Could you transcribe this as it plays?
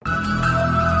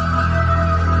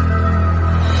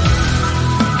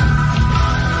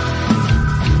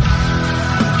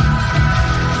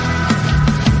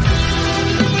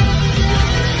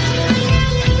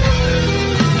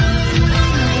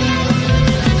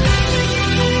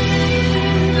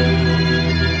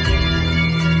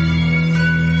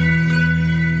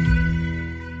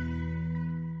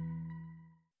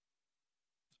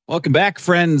Welcome back,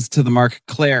 friends, to the Mark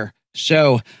Claire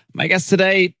Show. My guest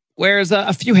today wears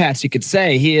a few hats, you could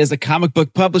say. He is a comic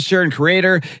book publisher and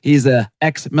creator. He's an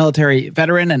ex-military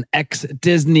veteran, an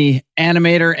ex-Disney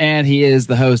animator, and he is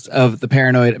the host of the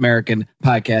Paranoid American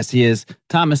podcast. He is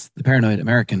Thomas, the Paranoid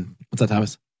American. What's up,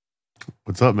 Thomas?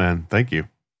 What's up, man? Thank you.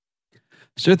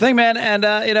 Sure thing, man. And,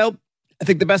 I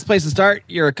think the best place to start,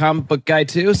 you're a comic book guy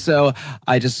too, so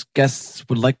I just guess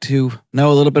would like to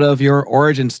know a little bit of your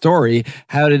origin story.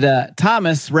 How did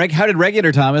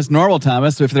regular Thomas, normal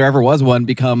Thomas, if there ever was one,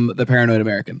 become the Paranoid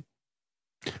American?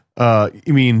 You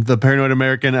mean the Paranoid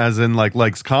American as in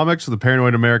likes comics, or the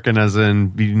Paranoid American as in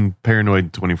being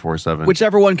paranoid 24/7?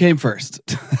 Whichever one came first.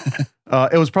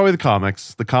 It was probably the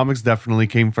comics. The comics definitely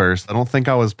came first. I don't think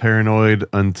I was paranoid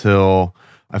until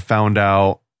I found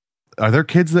out. Are there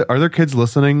kids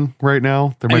listening right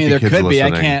now? There could be.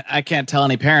 I can't tell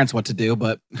any parents what to do,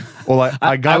 but well,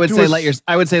 I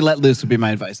would say let loose would be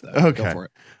my advice, though. Okay. Go for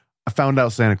it. I found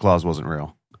out Santa Claus wasn't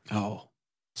real. Oh.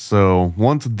 So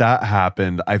once that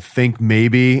happened, I think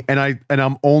maybe, and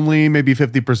I'm only maybe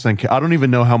 50%. I don't even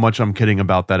know how much I'm kidding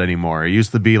about that anymore. It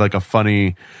used to be like a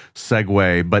funny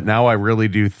segue, but now I really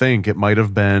do think it might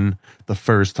have been the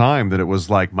first time that it was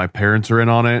like my parents are in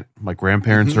on it, my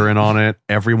grandparents are in on it,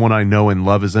 everyone I know and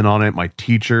love is in on it, my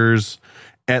teachers,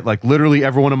 and like literally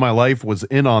everyone in my life was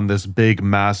in on this big,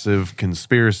 massive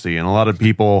conspiracy. And a lot of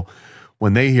people,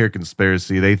 when they hear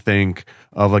conspiracy, they think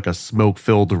of like a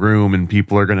smoke-filled room and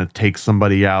people are going to take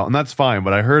somebody out, and that's fine.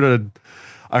 But I heard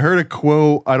a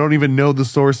quote. I don't even know the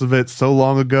source of it so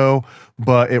long ago,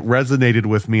 but it resonated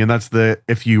with me, and that's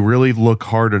if you really look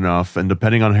hard enough, and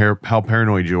depending on how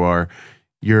paranoid you are,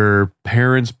 your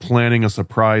parents planning a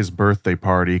surprise birthday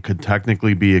party could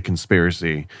technically be a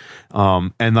conspiracy.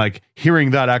 And like hearing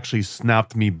that actually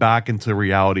snapped me back into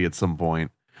reality at some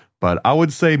point. But I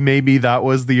would say maybe that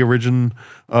was the origin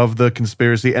of the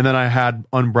conspiracy. And then I had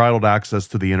unbridled access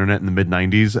to the internet in the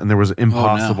mid-90s, and there was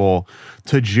impossible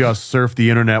to just surf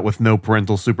the internet with no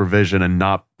parental supervision and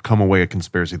not come away a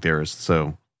conspiracy theorist.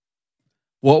 So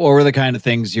what were the kind of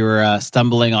things you were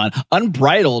stumbling on?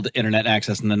 Unbridled internet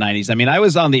access in the 90s. I mean, I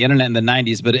was on the internet in the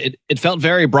 90s, but it felt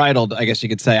very bridled, I guess you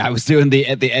could say. I was doing the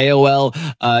AOL,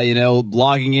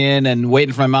 logging in and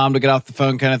waiting for my mom to get off the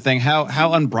phone kind of thing.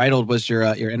 How unbridled was your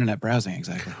internet browsing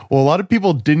exactly? Well, a lot of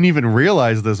people didn't even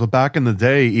realize this, but back in the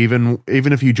day, even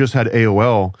if you just had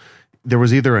AOL, there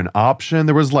was either an option,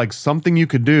 there was like something you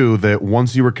could do that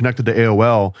once you were connected to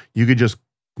AOL, you could just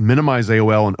minimize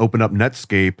AOL and open up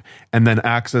Netscape and then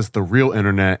access the real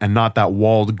internet and not that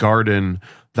walled garden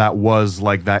that was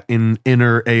like that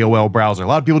inner AOL browser. A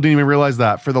lot of people didn't even realize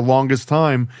that for the longest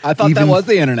time. I thought that was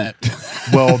the internet.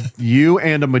 Well, you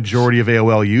and a majority of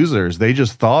AOL users, they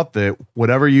just thought that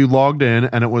whatever you logged in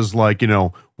and it was like,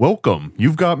 welcome,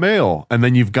 you've got mail. And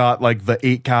then you've got like the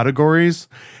 8 categories.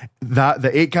 The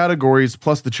 8 categories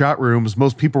plus the chat rooms,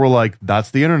 most people were like,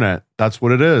 that's the internet. That's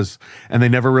what it is. And they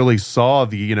never really saw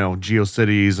the,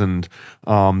 GeoCities and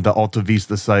the Alta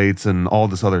Vista sites and all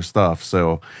this other stuff.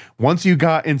 So once you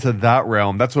got into that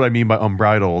realm, that's what I mean by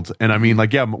unbridled. And I mean,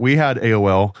 we had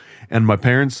AOL and my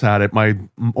parents had it.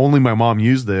 Only my mom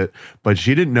used it, but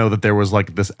she didn't know that there was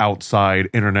like this outside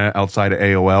internet outside of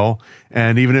AOL.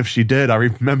 And even if she did, I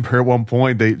remember at one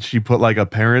point she put like a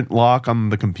parent lock on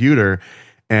the computer.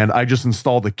 And I just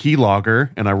installed the keylogger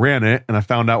and I ran it and I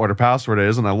found out what her password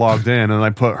is and I logged in and I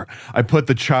put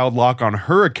the child lock on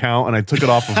her account and I took it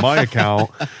off of my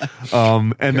account.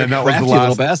 And then that was the last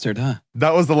little bastard, huh?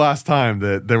 That was the last time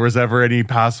that there was ever any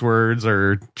passwords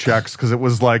or checks, because it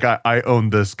was like I own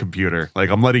this computer. Like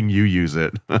I'm letting you use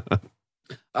it.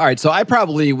 All right, so I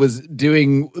probably was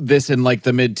doing this in like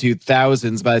the mid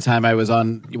 2000s by the time I was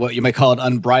on what you might call an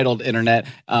unbridled internet,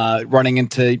 running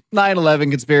into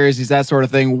 9/11 conspiracies, that sort of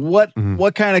thing. What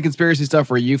kind of conspiracy stuff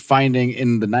were you finding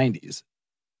in the 90s?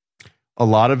 A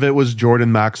lot of it was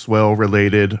Jordan Maxwell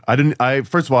related.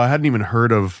 First of all, I hadn't even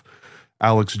heard of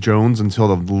Alex Jones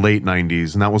until the late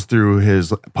 90s, and that was through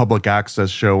his public access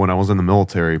show when I was in the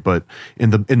military. But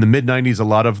in the mid 90s, a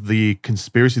lot of the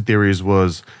conspiracy theories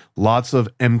was lots of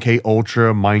MK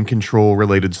Ultra mind control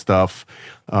related stuff.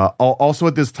 Also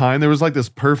at this time, there was like this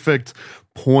perfect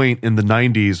point in the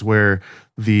 90s where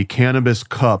the cannabis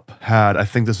cup had, I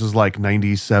think this is like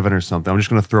 97 or something. I'm just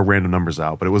going to throw random numbers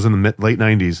out, but it was in the late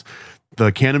 90s.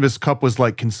 The Cannabis Cup was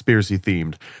like conspiracy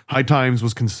themed. High Times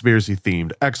was conspiracy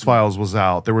themed. X-Files was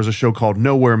out. There was a show called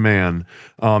Nowhere Man.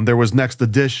 There was Next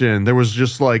Edition. There was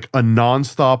just like a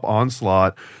nonstop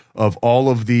onslaught of all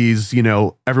of these,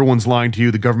 everyone's lying to you,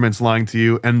 the government's lying to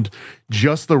you, and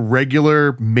just the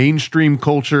regular mainstream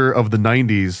culture of the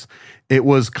 90s. It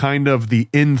was kind of the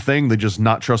in thing to just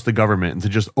not trust the government and to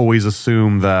just always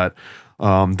assume that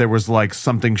there was like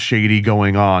something shady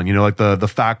going on, like the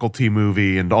Faculty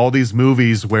movie and all these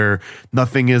movies where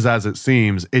nothing is as it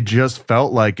seems. It just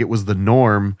felt like it was the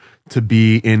norm to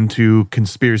be into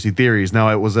conspiracy theories.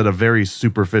 Now, it was at a very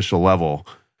superficial level,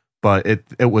 but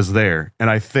it was there. And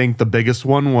I think the biggest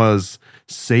one was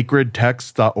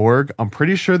sacredtexts.org. I'm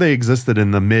pretty sure they existed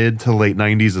in the mid to late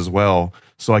 90s as well.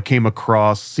 So I came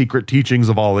across Secret Teachings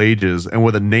of All Ages. And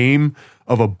with a name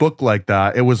of a book like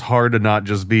that, it was hard to not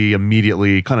just be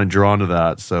immediately kind of drawn to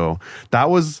that. So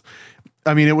that was,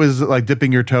 it was like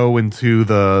dipping your toe into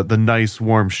the nice,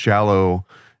 warm, shallow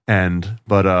end.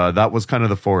 But that was kind of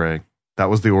the foray. That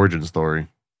was the origin story.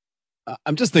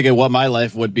 I'm just thinking what my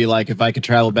life would be like if I could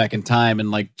travel back in time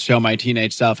and like show my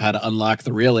teenage self how to unlock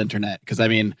the real internet. Because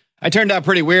I turned out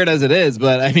pretty weird as it is,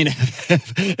 but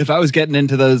if I was getting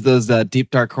into those deep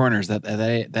dark corners at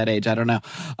that age, I don't know.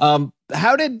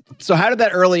 How did that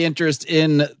early interest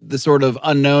in the sort of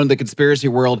unknown, the conspiracy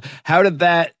world, how did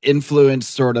that influence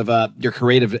sort of your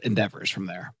creative endeavors from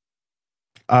there?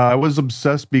 I was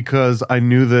obsessed because I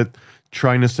knew that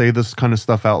trying to say this kind of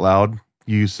stuff out loud,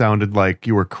 you sounded like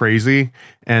you were crazy,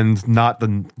 and not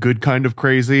the good kind of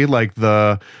crazy, like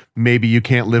the maybe you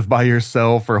can't live by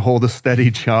yourself or hold a steady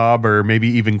job or maybe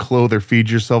even clothe or feed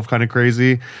yourself kind of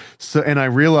crazy. So, and I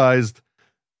realized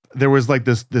there was like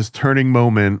this turning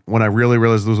moment when I really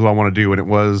realized this was what I want to do. And it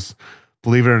was,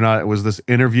 believe it or not, it was this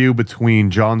interview between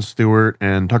Jon Stewart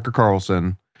and Tucker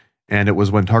Carlson. And it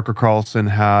was when Tucker Carlson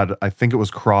had, I think it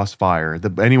was Crossfire.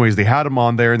 Anyways, they had him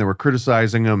on there and they were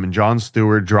criticizing him, and Jon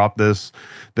Stewart dropped this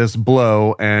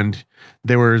blow, and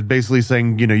they were basically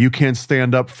saying, you can't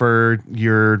stand up for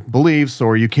your beliefs,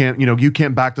 or you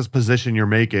can't back this position you're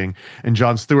making. And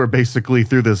Jon Stewart basically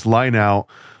threw this line out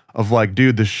of like,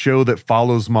 dude, the show that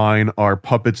follows mine are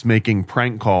puppets making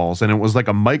prank calls. And it was like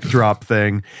a mic drop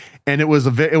thing. And it was a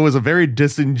very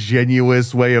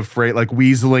disingenuous way of like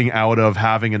weaseling out of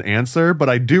having an answer. But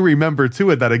I do remember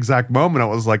too, at that exact moment, I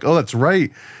was like, oh, that's right.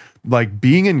 Like,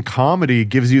 being in comedy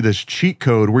gives you this cheat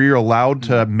code where you're allowed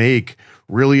to make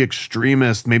really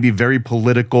extremist, maybe very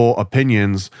political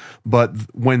opinions. But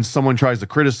when someone tries to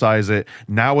criticize it,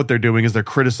 now what they're doing is they're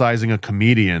criticizing a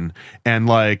comedian. And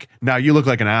like, now you look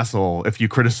like an asshole if you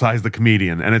criticize the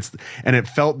comedian. And it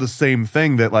felt the same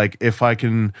thing, that like, if I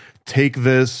can take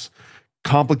this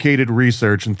complicated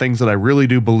research and things that I really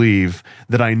do believe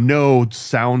that I know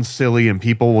sound silly and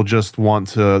people will just want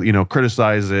to,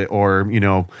 criticize it or,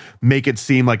 make it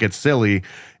seem like it's silly.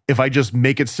 If I just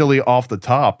make it silly off the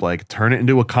top, like turn it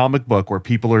into a comic book where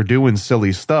people are doing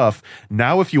silly stuff.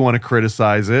 Now, if you want to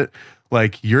criticize it,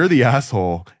 like, you're the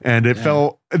asshole. And it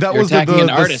felt that You're was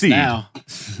the seed. Now.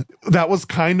 That was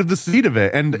kind of the seed of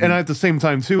it. And at the same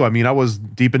time too, I was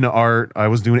deep into art. I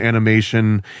was doing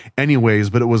animation anyways,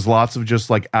 but it was lots of just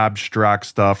like abstract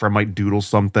stuff, or I might doodle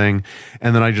something.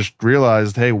 And then I just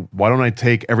realized, hey, why don't I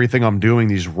take everything I'm doing,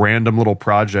 these random little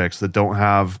projects that don't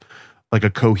have like a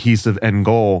cohesive end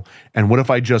goal, and what if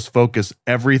I just focus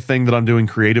everything that I'm doing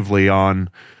creatively on,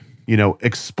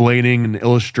 explaining and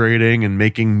illustrating and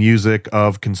making music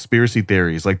of conspiracy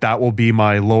theories? Like, that will be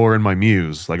my lore and my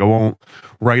muse. Like, I won't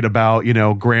write about,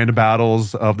 grand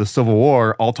battles of the Civil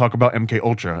War. I'll talk about MK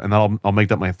Ultra, and I'll make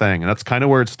that my thing. And that's kind of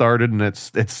where it started, and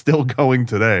it's still going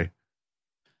today.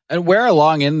 And where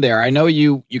along in there, I know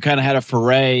you kind of had a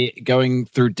foray going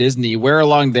through Disney. Where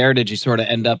along there did you sort of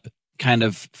end up kind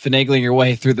of finagling your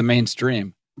way through the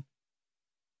mainstream?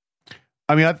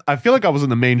 I feel like I was in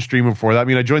the mainstream before that.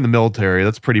 I joined the military.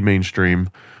 That's pretty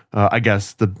mainstream, I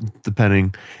guess,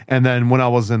 depending. And then when I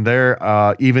was in there,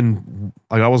 even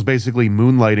like I was basically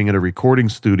moonlighting at a recording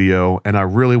studio, and I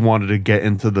really wanted to get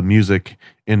into the music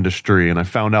industry. And I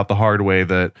found out the hard way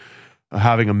that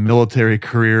having a military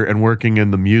career and working in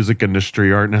the music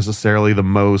industry aren't necessarily the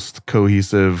most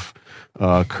cohesive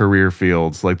career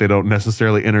fields. Like, they don't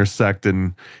necessarily intersect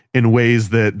in in ways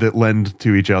that lend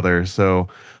to each other. So,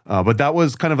 but that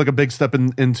was kind of like a big step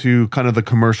into kind of the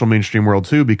commercial mainstream world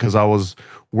too, because I was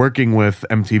working with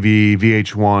MTV,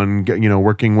 VH1,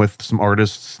 working with some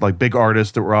artists, like big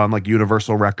artists that were on like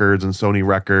Universal Records and Sony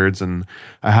Records. And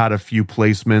I had a few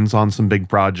placements on some big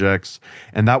projects.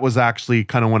 And that was actually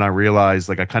kind of when I realized,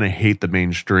 like, I kind of hate the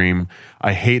mainstream.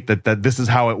 I hate that this is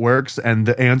how it works. And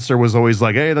the answer was always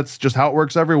like, hey, that's just how it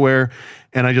works everywhere.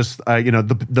 And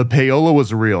the payola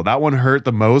was real. That one hurt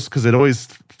the most because it always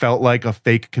felt like a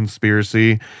fake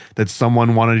conspiracy that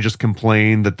someone wanted to just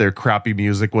complain that their crappy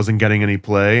music wasn't getting any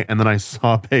play. And then I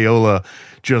saw payola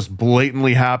just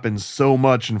blatantly happen so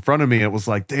much in front of me. It was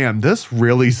like, damn, this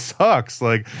really sucks.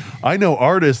 Like, I know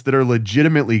artists that are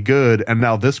legitimately good, and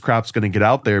now this crap's going to get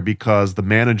out there because the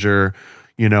manager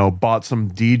bought some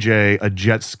DJ a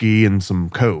jet ski and some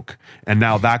coke, and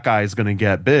now that guy is going to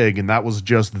get big. And that was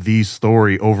just the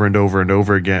story over and over and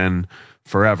over again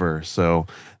forever. So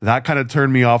that kind of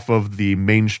turned me off of the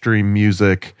mainstream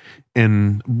music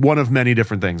in one of many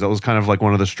different things. That was kind of like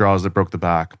one of the straws that broke the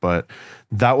back, but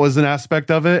that was an aspect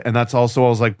of it. And that's also, I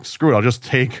was like, screw it, I'll just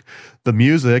take the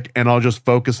music and I'll just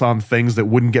focus on things that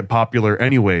wouldn't get popular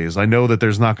anyways. I know that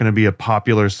there's not going to be a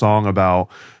popular song about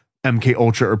MK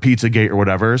Ultra or Pizzagate or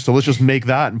whatever. So let's just make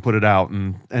that and put it out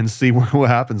and see what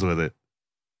happens with it.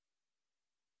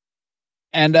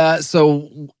 And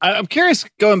so I'm curious,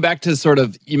 going back to sort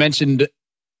of, you mentioned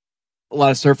a lot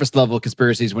of surface level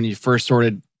conspiracies when you first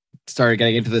started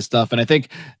getting into this stuff. And I think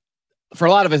for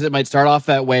a lot of us, it might start off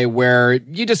that way, where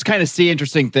you just kind of see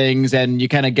interesting things and you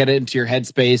kind of get it into your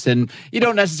headspace and you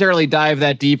don't necessarily dive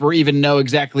that deep or even know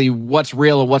exactly what's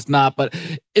real and what's not. But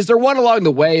is there one along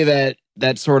the way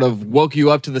that sort of woke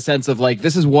you up to the sense of like,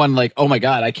 this is one, like, oh my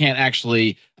God, I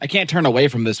can't turn away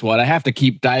from this one. I have to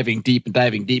keep diving deep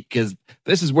because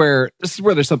this is where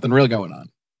there's something real going on.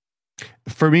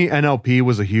 For me, NLP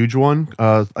was a huge one.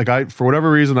 For whatever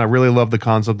reason, I really love the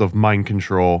concept of mind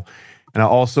control. And I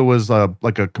also was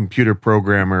like a computer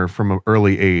programmer from an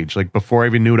early age. Like, before I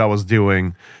even knew what I was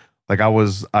doing, like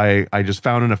I just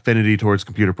found an affinity towards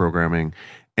computer programming.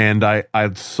 And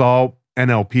I saw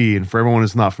NLP, and for everyone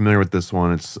who's not familiar with this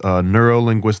one, it's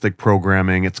neuro-linguistic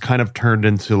programming. It's kind of turned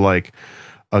into like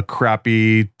a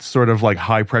crappy sort of like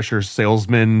high pressure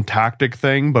salesman tactic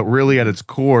thing, but really at its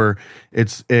core,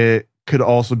 it could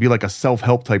also be like a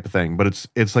self-help type of thing. But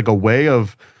it's like a way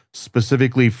of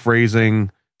specifically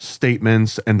phrasing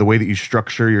statements and the way that you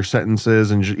structure your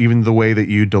sentences and even the way that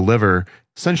you deliver,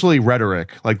 essentially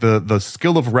rhetoric, like the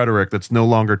skill of rhetoric that's no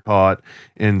longer taught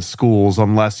in schools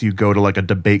unless you go to like a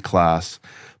debate class.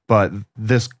 But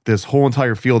this whole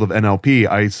entire field of NLP,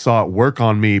 I saw it work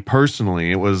on me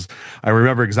personally. I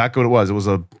remember exactly what it was. It was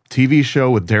a TV show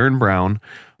with Darren Brown,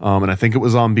 and I think it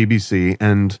was on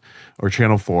BBC or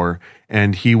Channel 4,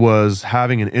 and he was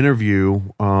having an interview,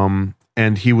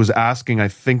 and he was asking,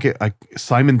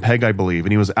 Simon Pegg, I believe,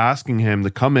 and he was asking him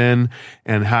to come in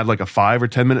and had like a 5 or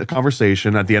 10 minute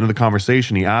conversation. At the end of the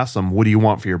conversation, he asked him, "What do you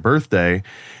want for your birthday?"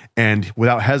 And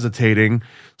without hesitating,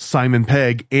 Simon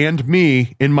Pegg and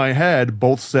me in my head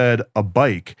both said a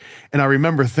bike. And I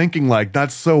remember thinking, like,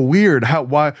 that's so weird.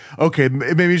 Why? Okay,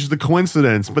 maybe it's just a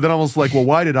coincidence. But then I was like, well,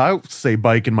 why did I say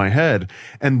bike in my head?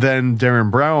 And then Darren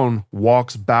Brown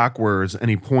walks backwards and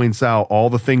he points out all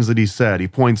the things that he said. He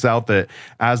points out that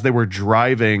as they were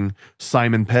driving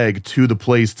Simon Pegg to the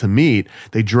place to meet,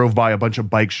 they drove by a bunch of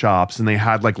bike shops and they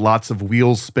had like lots of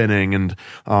wheels spinning. And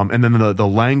then the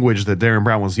language that Darren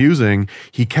Brown was using,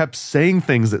 he kept saying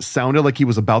things that sounded like he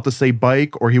was about to say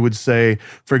bike, or he would say,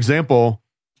 for example,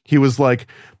 he was like,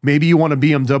 maybe you want a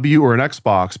BMW or an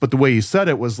Xbox, but the way he said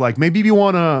it was like, maybe you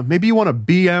want a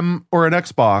BM or an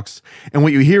Xbox, and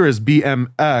what you hear is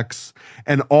BMX,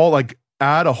 and all like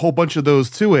add a whole bunch of those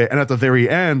to it, and at the very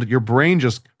end, your brain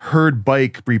just heard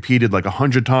bike repeated like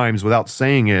 100 times without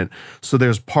saying it. So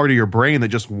there's part of your brain that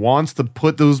just wants to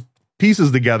put those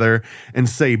pieces together and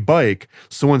say bike.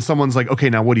 So when someone's like, okay,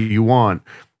 now what do you want?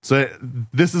 So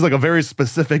this is like a very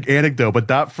specific anecdote, but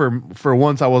that for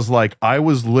once I was like, I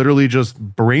was literally just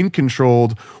brain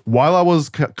controlled while I was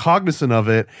cognizant of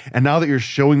it. And now that you're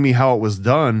showing me how it was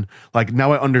done, like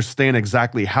now I understand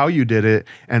exactly how you did it.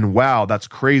 And wow, that's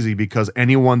crazy, because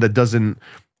anyone that doesn't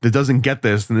get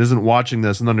this and isn't watching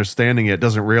this and understanding it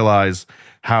doesn't realize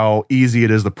how easy it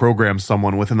is to program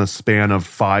someone within the span of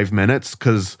 5 minutes.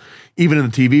 Because even in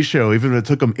the TV show, even if it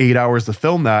took them 8 hours to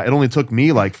film that, it only took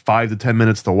me like 5 to 10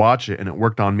 minutes to watch it, and it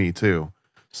worked on me too.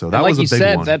 So that was a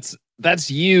big one.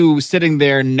 That's you sitting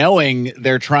there knowing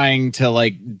they're trying to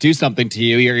like do something to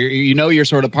you. You're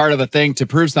sort of part of a thing to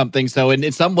prove something. So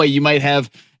in some way you might have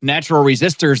natural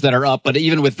resistors that are up. But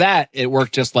even with that, it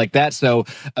worked just like that. So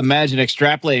imagine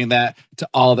extrapolating that to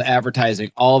all the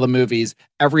advertising, all the movies,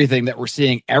 everything that we're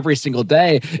seeing every single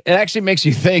day. It actually makes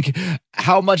you think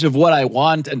how much of what I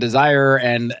want and desire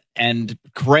and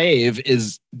crave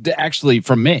is actually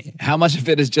from me. How much of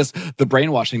it is just the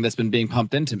brainwashing that's been being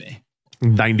pumped into me?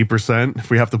 90%, if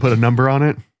we have to put a number on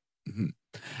it. Mm-hmm.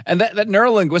 And that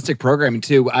neuro-linguistic programming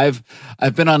too. I've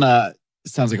been on a,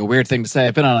 sounds like a weird thing to say,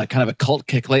 I've been on a kind of a cult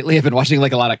kick lately. I've been watching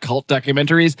like a lot of cult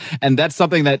documentaries, and that's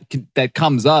something that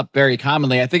comes up very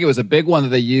commonly. I think it was a big one that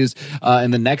they used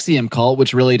in the Nexium cult,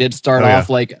 which really did start off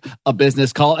like a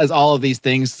business cult, as all of these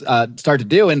things start to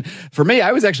do. And for me,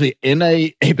 I was actually in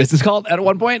a business cult at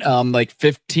one point, like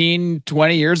 15,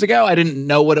 20 years ago. I didn't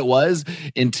know what it was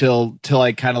until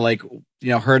I kind of like,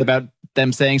 heard about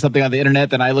them saying something on the internet.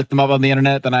 Then I looked them up on the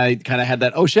internet. Then I kind of had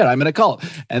that, oh shit, I'm in a cult.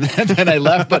 And then I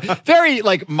left, but very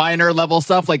like minor level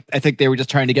stuff. Like I think they were just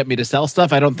trying to get me to sell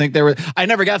stuff. I don't think I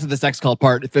never got to the sex cult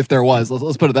part if there was,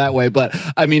 let's put it that way. But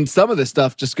I mean, some of this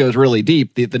stuff just goes really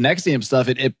deep. The Nexium stuff,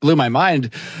 it blew my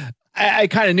mind. I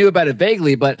kind of knew about it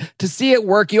vaguely, but to see it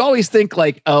work, you always think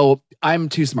like, oh, I'm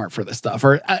too smart for this stuff,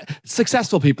 or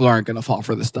successful people aren't going to fall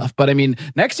for this stuff. But I mean,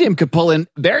 Nexium could pull in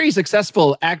very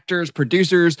successful actors,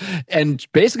 producers, and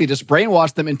basically just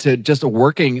brainwash them into just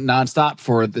working nonstop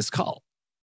for this cult.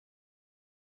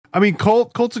 I mean,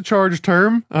 cult's a charged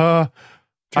term. Sure.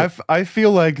 I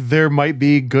feel like there might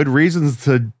be good reasons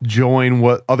to join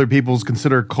what other people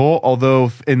consider cult,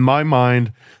 although in my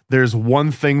mind, there's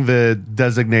one thing that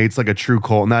designates like a true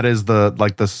cult, and that is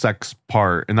the sex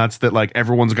part. And that's that like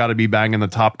everyone's got to be banging the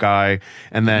top guy,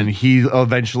 and then he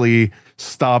eventually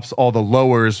stops all the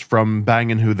lowers from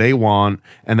banging who they want,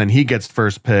 and then he gets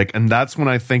first pick. And that's when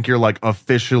I think you're like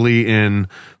officially in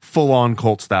full-on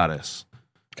cult status.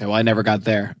 Okay, well, I never got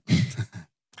there.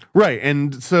 Right.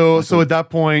 And so at that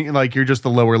point, like you're just the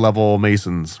lower level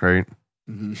Masons, right?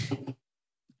 Mm-hmm.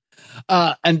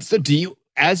 And so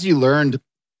as you learned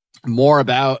more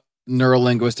about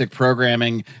neurolinguistic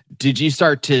programming, did you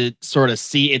start to sort of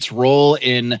see its role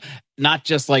in not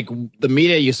just like the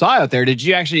media you saw out there? Did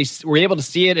you actually, were you able to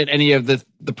see it at any of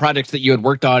the projects that you had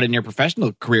worked on in your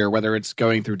professional career, whether it's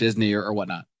going through Disney or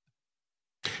whatnot?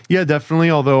 Yeah, definitely.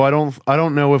 Although I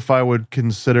don't know if I would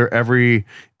consider every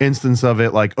instance of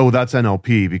it like, oh, that's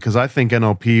NLP, because I think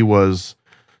NLP was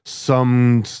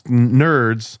some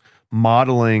nerds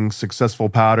modeling successful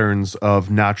patterns of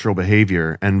natural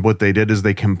behavior. And what they did is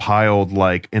they compiled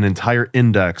like an entire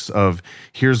index of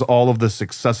here's all of the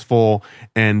successful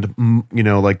and,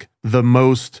 like the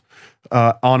most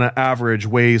on an average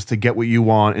ways to get what you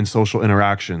want in social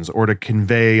interactions, or to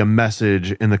convey a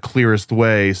message in the clearest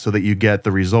way so that you get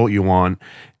the result you want.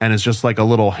 And it's just like a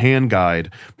little hand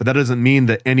guide. But that doesn't mean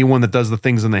that anyone that does the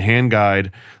things in the hand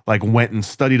guide like went and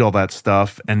studied all that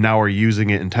stuff and now are using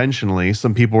it intentionally.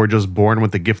 Some people are just born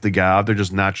with the gift of gab. They're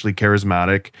just naturally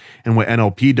charismatic. And what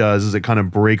NLP does is it kind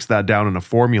of breaks that down into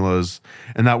formulas.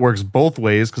 And that works both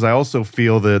ways, because I also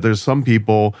feel that there's some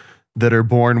people that are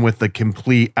born with the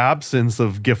complete absence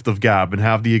of gift of gab and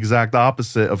have the exact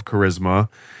opposite of charisma,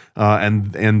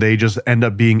 and they just end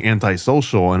up being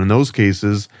antisocial. And in those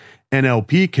cases,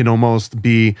 NLP can almost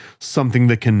be something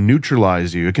that can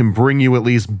neutralize you. It can bring you at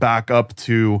least back up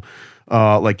to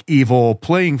like evil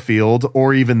playing field,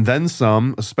 or even then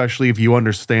some, especially if you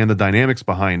understand the dynamics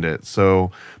behind it.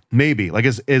 So maybe like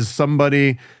is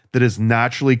somebody that is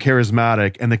naturally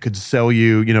charismatic and that could sell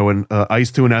you, an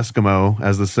ice to an Eskimo,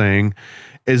 as the saying,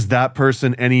 is that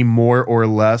person any more or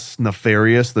less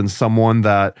nefarious than someone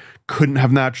that couldn't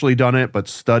have naturally done it but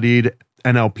studied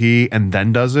NLP and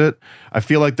then does it? I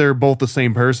feel like they're both the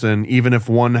same person, even if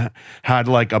one had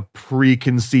like a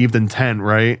preconceived intent,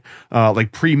 right?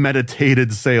 Like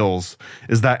premeditated sales.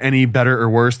 Is that any better or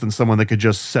worse than someone that could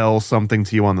just sell something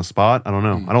to you on the spot? I don't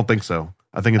know. I don't think so.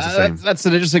 I think it's the same. That's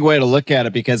an interesting way to look at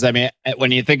it, because I mean,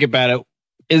 when you think about it,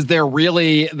 is there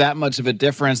really that much of a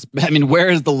difference? I mean, where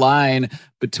is the line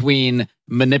between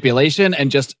manipulation and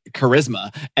just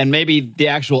charisma? And maybe the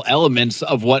actual elements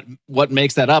of what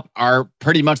makes that up are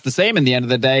pretty much the same in the end of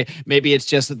the day. Maybe it's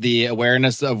just the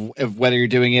awareness of whether you're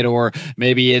doing it, or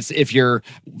maybe it's if you're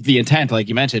the intent, like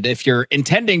you mentioned, if you're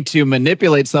intending to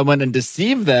manipulate someone and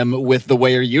deceive them with the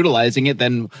way you're utilizing it,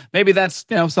 then maybe that's,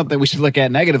 something we should look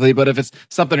at negatively. But if it's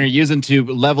something you're using to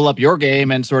level up your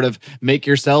game and sort of make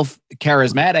yourself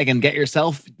charismatic and get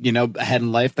yourself, ahead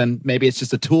in life, then maybe it's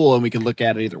just a tool and we can look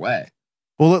at it either way.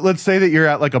 Well, let's say that you're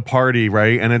at like a party,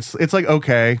 right? And it's like,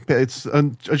 okay, it's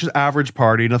just average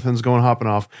party, nothing's going hopping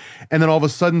off. And then all of a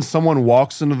sudden someone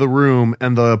walks into the room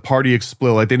and the party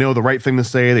explodes. Like they know the right thing to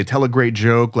say, they tell a great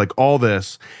joke, like all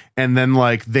this. And then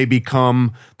like they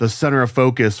become the center of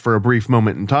focus for a brief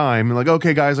moment in time. And like,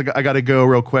 okay, guys, I got to go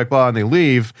real quick, blah, and they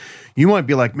leave. You might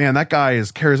be like, man, that guy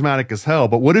is charismatic as hell.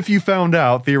 But what if you found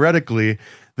out, theoretically,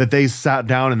 that they sat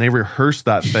down and they rehearsed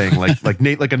that thing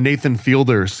like a Nathan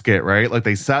Fielder skit, right? Like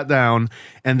they sat down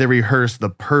and they rehearsed the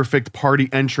perfect party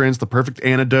entrance, the perfect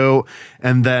anecdote,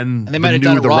 and then they might have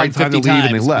done it wrong right time to leave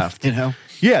and they left. You know?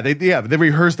 Yeah, they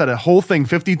rehearsed that whole thing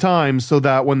 50 times so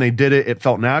that when they did it, it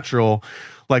felt natural.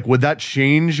 Like, would that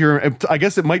change your? I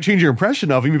guess it might change your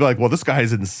impression of him. You'd be like, well, this guy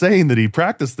is insane that he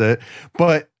practiced it,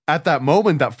 but at that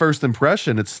moment, that first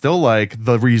impression, it's still like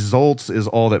the results is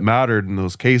all that mattered in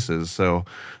those cases. So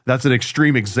that's an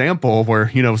extreme example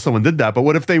where, someone did that. But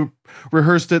what if they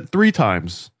rehearsed it 3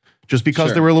 times just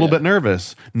because they were a little bit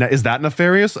nervous? Now, is that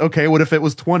nefarious? Okay, what if it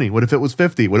was 20? What if it was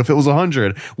 50? What if it was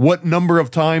 100? What number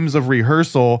of times of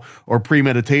rehearsal or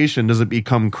premeditation does it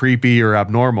become creepy or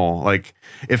abnormal? Like,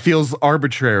 it feels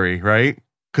arbitrary, right?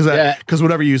 Because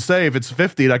whatever you say, if it's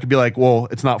 50, that could be like, well,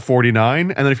 it's not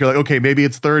 49. And then if you're like, okay, maybe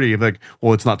it's 30, I'm like,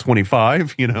 well, it's not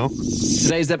 25,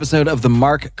 Today's episode of the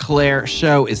Mark Claire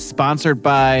Show is sponsored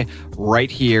by right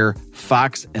here,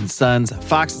 Fox and Sons,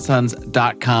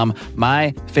 foxandsons.com,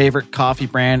 my favorite coffee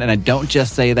brand. And I don't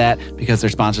just say that because they're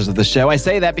sponsors of the show. I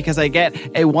say that because I get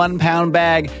a 1-pound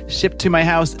bag shipped to my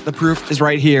house. The proof is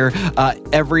right here.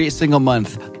 Every single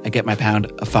month, I get my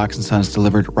pound of Fox and Sons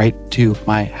delivered right to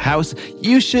my house.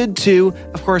 You should too.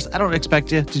 Of course, I don't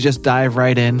expect you to just dive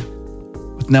right in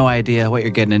with no idea what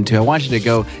you're getting into. I want you to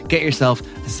go get yourself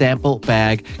a sample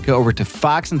bag. Go over to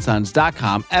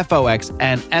foxandsons.com,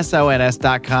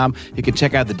 foxnsons.com. You can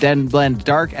check out the Den Blend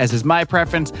Dark, as is my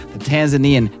preference, the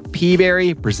Tanzanian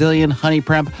Peaberry, Brazilian Honey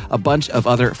Premp, a bunch of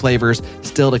other flavors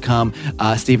still to come.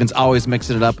 Steven's always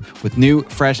mixing it up with new,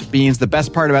 fresh beans. The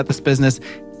best part about this business,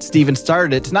 Steven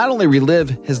started it to not only relive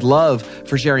his love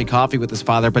for sharing coffee with his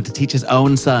father, but to teach his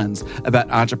own sons about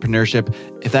entrepreneurship.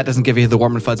 If that doesn't give you the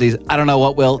warm and fuzzies, I don't know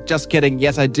what will. Just kidding.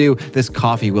 Yes, I do. This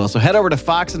coffee will. So head over to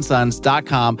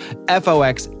foxandsons.com,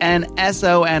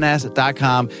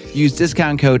 foxnsons.com. Use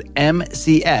discount code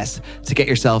MCS to get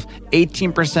yourself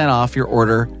 18% off your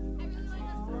order.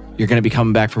 You're going to be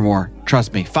coming back for more.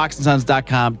 Trust me.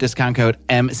 foxandsons.com, discount code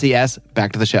MCS.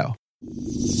 Back to the show.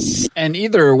 And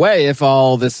either way, if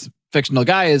all this fictional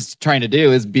guy is trying to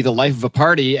do is be the life of a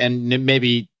party and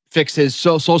maybe fix his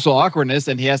social awkwardness,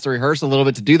 and he has to rehearse a little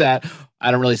bit to do that,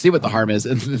 I don't really see what the harm is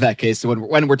in that case. So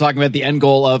when we're talking about the end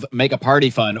goal of make a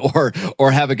party fun or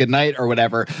have a good night or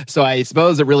whatever. So I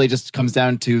suppose it really just comes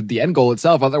down to the end goal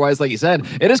itself. Otherwise, like you said,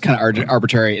 it is kind of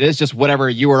arbitrary. It is just whatever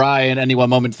you or I in any one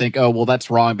moment think, oh, well,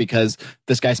 that's wrong because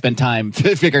this guy spent time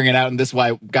figuring it out, and this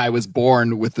guy was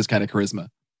born with this kind of charisma.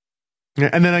 Yeah,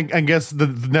 and then I guess the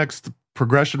next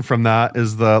progression from that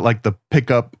is the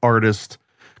pickup artist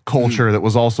culture that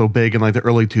was also big in like the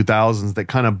early 2000s that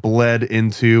kind of bled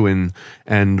into and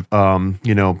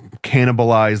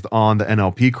cannibalized on the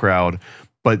NLP crowd.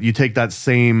 But you take that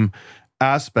same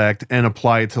aspect and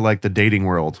apply it to like the dating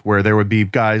world, where there would be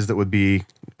guys that would be,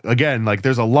 again, like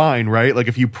there's a line, right? Like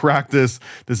if you practice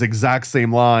this exact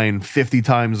same line 50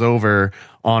 times over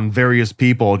on various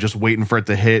people, just waiting for it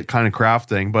to hit, kind of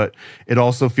crafting. But it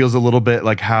also feels a little bit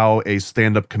like how a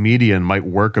stand-up comedian might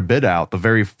work a bit out. The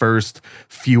very first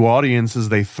few audiences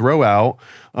they throw out,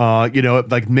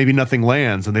 like maybe nothing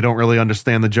lands and they don't really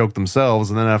understand the joke themselves.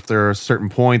 And then after a certain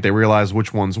point, they realize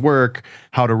which ones work,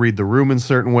 how to read the room in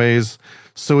certain ways.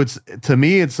 So it's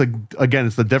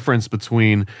the difference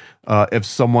between if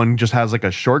someone just has like a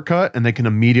shortcut and they can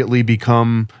immediately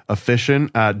become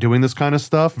efficient at doing this kind of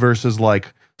stuff versus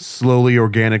like slowly,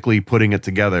 organically putting it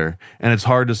together. And it's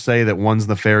hard to say that one's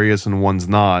nefarious and one's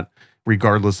not,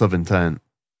 regardless of intent.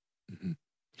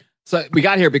 So we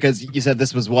got here because you said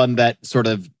this was one that sort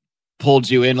of pulled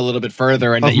you in a little bit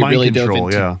further and that you really dove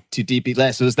into too deeply.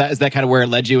 So is that kind of where it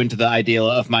led you into the idea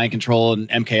of mind control and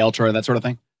MK Ultra and that sort of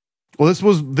thing? Well,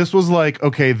 this was like,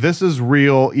 okay, this is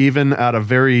real even at a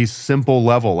very simple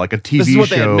level, like a TV show. This is what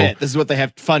they admit. This is what they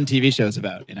have fun TV shows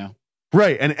about,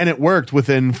 Right, and it worked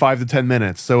within 5 to 10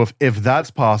 minutes. So if that's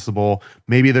possible,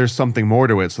 maybe there's something more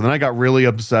to it. So then I got really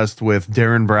obsessed with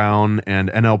Darren Brown and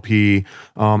NLP,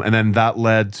 and then that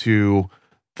led to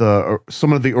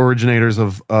some of the originators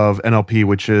of NLP,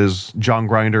 which is John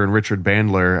Grinder and Richard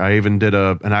Bandler. I even did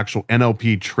an actual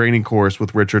NLP training course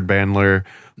with Richard Bandler.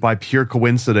 By pure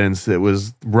coincidence, it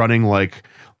was running like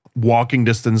walking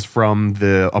distance from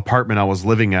the apartment I was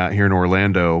living at here in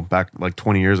Orlando back like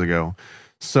 20 years ago.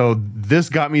 So this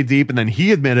got me deep. And then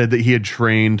he admitted that he had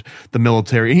trained the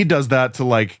military. And he does that to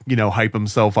like, hype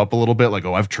himself up a little bit. Like,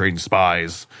 oh, I've trained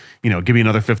spies. Give me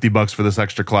another $50 for this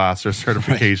extra class or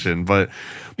certification. Right.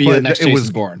 Be the next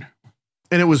Jason Bourne.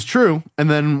 And it was true. And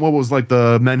then what was like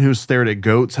the Men Who Stared at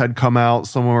Goats had come out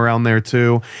somewhere around there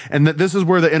too. And this is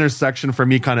where the intersection for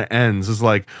me kind of ends, is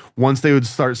like once they would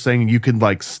start saying you can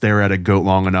like stare at a goat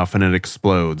long enough and it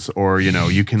explodes, or,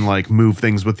 you can like move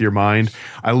things with your mind.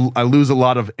 I lose a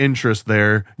lot of interest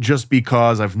there just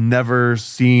because I've never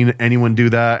seen anyone do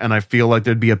that. And I feel like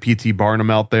there'd be a PT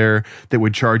Barnum out there that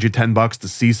would charge you $10 to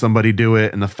see somebody do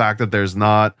it. And the fact that there's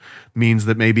not means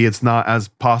that maybe it's not as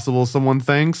possible as someone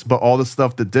thinks. But all the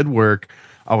stuff that did work,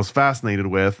 I was fascinated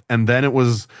with. And then it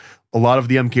was a lot of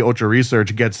the MK Ultra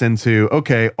research gets into,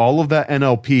 okay, all of that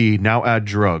NLP, now add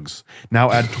drugs, now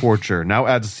add torture, now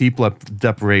add sleep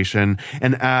deprivation,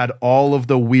 and add all of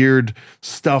the weird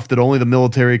stuff that only the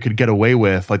military could get away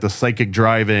with, like the psychic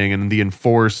driving and the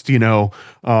enforced, giving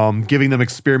them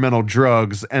experimental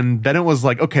drugs. And then it was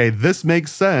like, okay, this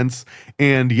makes sense.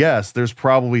 And yes, there's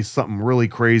probably something really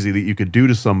crazy that you could do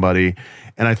to somebody.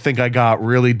 And I think I got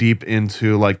really deep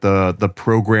into like the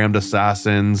programmed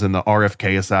assassins and the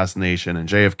RFK assassination and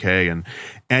JFK and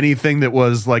anything that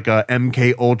was like a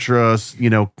MK Ultra,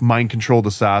 mind controlled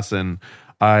assassin.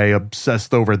 I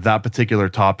obsessed over that particular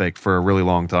topic for a really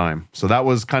long time. So that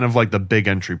was kind of like the big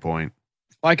entry point.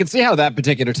 Well, I can see how that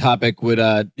particular topic would,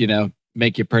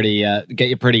 make you pretty, get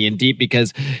you pretty in deep,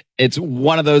 because it's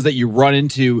one of those that you run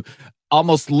into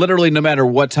almost literally no matter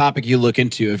what topic you look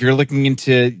into. If you're looking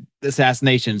into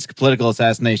assassinations, political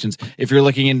assassinations, if you're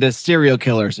looking into serial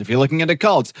killers, if you're looking into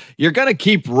cults, you're going to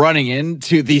keep running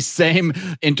into these same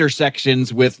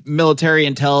intersections with military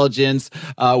intelligence,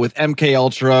 with MK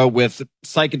Ultra, with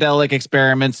psychedelic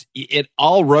experiments.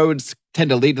 All roads tend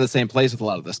to lead to the same place with a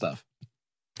lot of this stuff.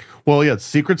 Well, yeah,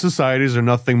 secret societies are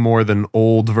nothing more than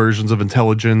old versions of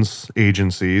intelligence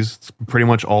agencies. It's pretty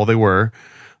much all they were.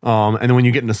 And then when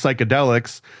you get into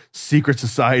psychedelics, secret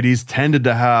societies tended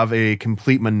to have a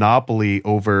complete monopoly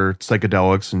over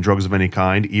psychedelics and drugs of any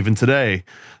kind, even today.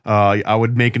 I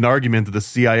would make an argument that the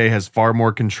CIA has far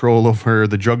more control over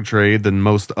the drug trade than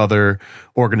most other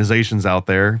organizations out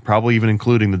there, probably even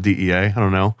including the DEA. I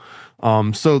don't know.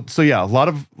 So yeah, a lot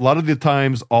of the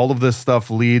times, all of this stuff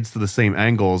leads to the same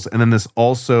angles. And then this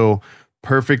also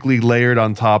perfectly layered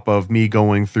on top of me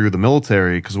going through the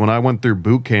military, because when I went through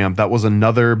boot camp, that was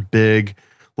another big,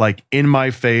 like, in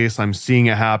my face, I'm seeing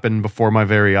it happen before my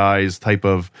very eyes type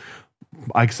of,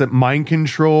 I accept mind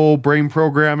control, brain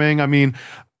programming. I mean,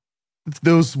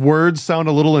 those words sound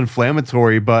a little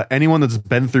inflammatory, but anyone that's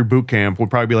been through boot camp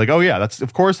would probably be like, oh yeah, that's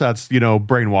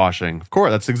brainwashing. Of course,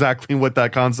 that's exactly what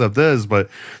that concept is. But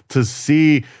to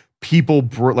see people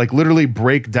literally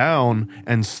break down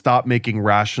and stop making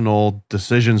rational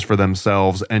decisions for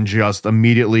themselves and just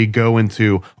immediately go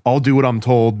into, I'll do what I'm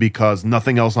told because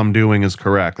nothing else I'm doing is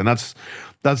correct. And that's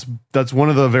one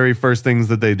of the very first things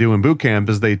that they do in boot camp,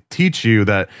 is they teach you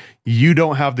that you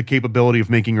don't have the capability of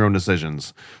making your own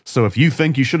decisions. So if you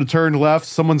think you should have turned left,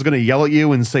 someone's going to yell at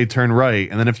you and say turn right.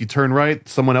 And then if you turn right,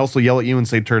 someone else will yell at you and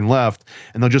say turn left.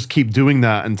 And they'll just keep doing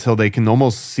that until they can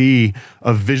almost see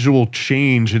a visual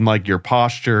change in like your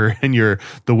posture and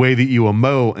the way that you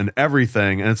emote and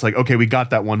everything. And it's like, okay, we got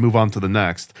that one, move on to the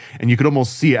next. And you could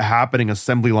almost see it happening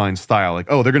assembly line style. Like,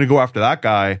 oh, they're going to go after that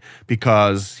guy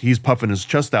because he's puffing his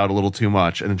chest out a little too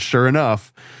much. And sure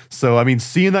enough, so I mean,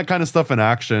 seeing that kind of stuff in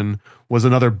action was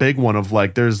another big one of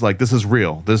like, there's like, this is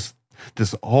real. This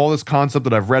concept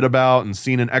that I've read about and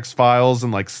seen in X-Files,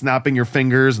 and like snapping your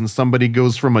fingers and somebody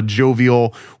goes from a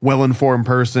jovial, well-informed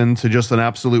person to just an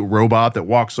absolute robot that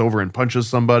walks over and punches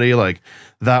somebody, like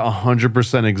that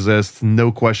 100% exists.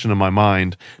 No question in my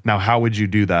mind. Now, how would you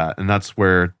do that? And that's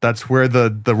where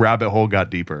the rabbit hole got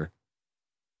deeper.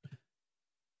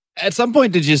 At some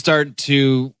point, did you start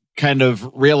to kind of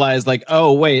realize like,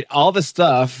 oh, wait, all the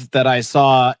stuff that I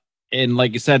saw in,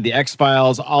 like you said, the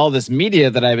X-Files, all this media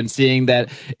that I've been seeing, that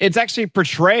it's actually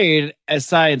portrayed as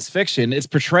science fiction. It's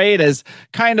portrayed as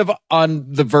kind of on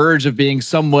the verge of being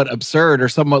somewhat absurd or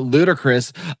somewhat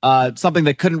ludicrous, something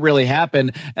that couldn't really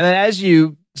happen. And then as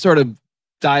you sort of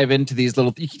dive into these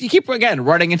you keep, again,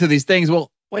 running into these things.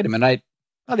 Well, wait a minute,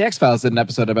 the X-Files did an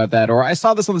episode about that, or I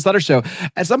saw this on this other show.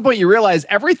 At some point, you realize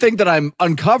everything that I'm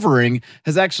uncovering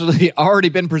has actually already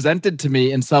been presented to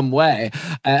me in some way.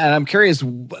 And I'm curious,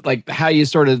 like, how you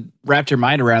sort of wrapped your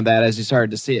mind around that as you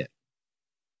started to see it.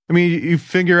 I mean, you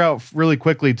figure out really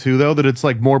quickly, too, though, that it's,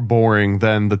 like, more boring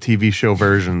than the TV show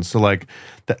version. So, like,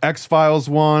 the X-Files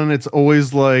one, it's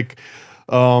always, like,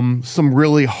 some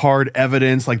really hard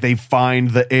evidence, like they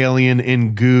find the alien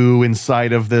in goo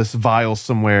inside of this vial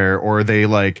somewhere, or they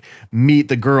like meet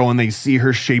the girl and they see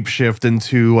her shapeshift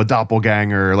into a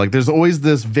doppelganger. Like there's always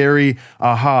this very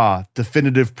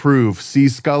definitive proof. See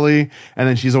Scully, and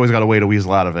then she's always got a way to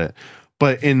weasel out of it.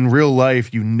 But in real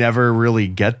life, you never really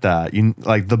get that. You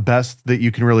like the best that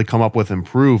you can really come up with in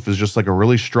proof is just like a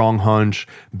really strong hunch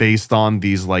based on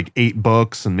these like 8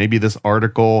 books and maybe this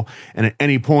article. And at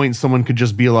any point, someone could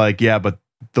just be like, yeah, but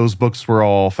those books were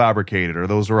all fabricated, or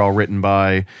those were all written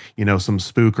by, you know, some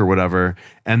spook or whatever.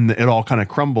 And it all kind of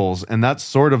crumbles. And that's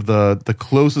sort of the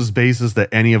closest basis that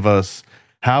any of us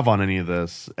have on any of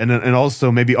this. And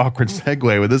also maybe awkward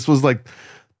segue, but this was like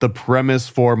the premise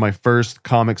for my first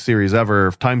comic series ever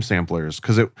of Time Samplers,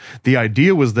 because the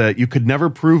idea was that you could never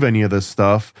prove any of this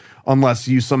stuff unless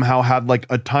you somehow had like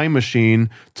a time machine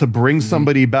to bring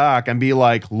somebody back and be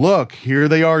like, look, here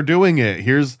they are doing it.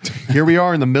 Here we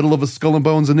are in the middle of a Skull and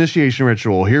Bones initiation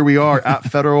ritual. Here we are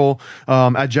at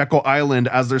at Jekyll Island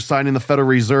as they're signing the Federal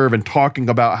Reserve and talking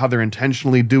about how they're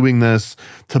intentionally doing this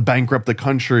to bankrupt the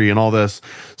country and all this.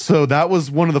 So that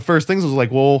was one of the first things. I was like,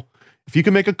 well, if you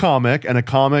can make a comic, and a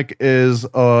comic is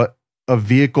a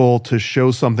vehicle to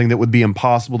show something that would be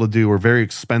impossible to do or very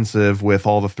expensive with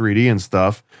all the 3D and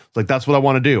stuff, it's like, that's what I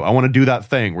want to do. I want to do that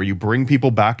thing where you bring people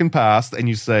back in past and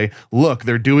you say, look,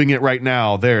 they're doing it right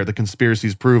now. There, the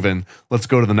conspiracy's proven. Let's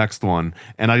go to the next one.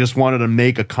 And I just wanted to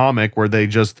make a comic where they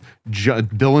just,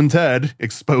 Bill and Ted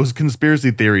expose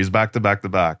conspiracy theories back to back to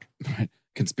back.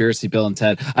 Conspiracy Bill and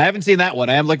Ted. I haven't seen that one.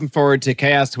 I am looking forward to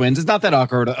Chaos Twins. It's not that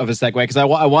awkward of a segue because I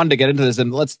wanted to get into this,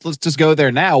 and let's just go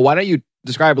there now. Why don't you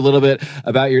describe a little bit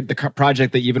about the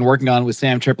project that you've been working on with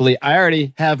Sam Tripoli? I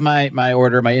already have my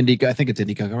order, my Indiegogo. I think it's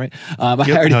Indiegogo, right?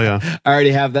 I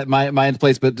already have that my in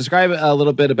place. But describe a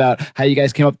little bit about how you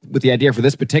guys came up with the idea for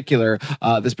this particular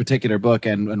book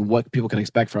and what people can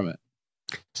expect from it.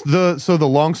 So the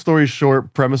long story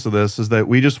short premise of this is that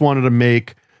we just wanted to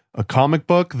make a comic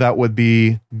book that would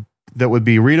be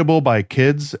readable by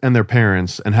kids and their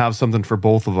parents and have something for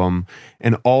both of them,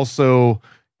 and also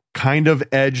kind of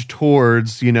edge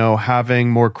towards, you know, having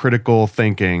more critical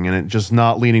thinking and it just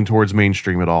not leaning towards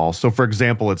mainstream at all. So for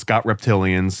example, it's got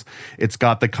reptilians, it's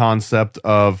got the concept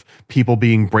of people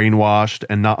being brainwashed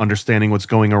and not understanding what's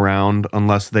going around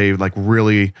unless they like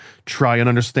really try and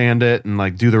understand it and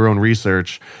like do their own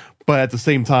research. But at the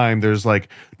same time, there's like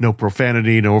no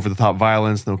profanity, no over-the-top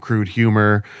violence, no crude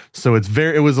humor. So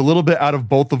it was a little bit out of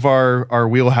both of our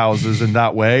wheelhouses in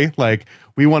that way. Like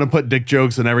we want to put dick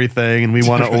jokes and everything, and we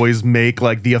want to always make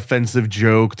like the offensive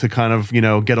joke to kind of, you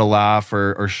know, get a laugh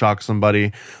or shock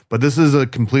somebody. But this is a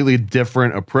completely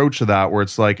different approach to that, where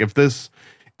it's like, if this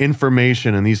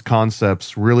information and these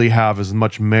concepts really have as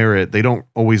much merit, they don't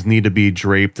always need to be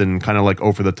draped and kind of like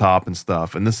over the top and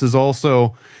stuff. And this is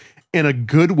also, in a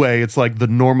good way, it's like the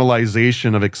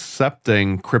normalization of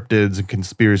accepting cryptids and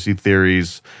conspiracy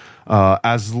theories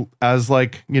as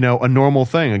like, you know, a normal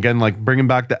thing. Again, like bringing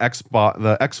back the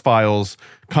X-Files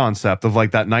concept of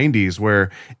like that 90s,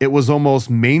 where it was almost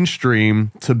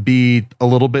mainstream to be a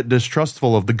little bit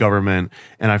distrustful of the government.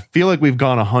 And I feel like we've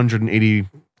gone 180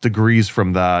 degrees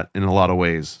from that in a lot of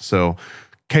ways. So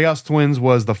Chaos Twins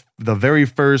was the very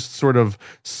first sort of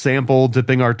sample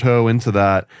dipping our toe into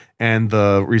that, and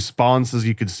the response, as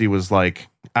you could see, was like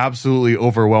absolutely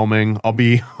overwhelming.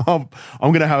 I'm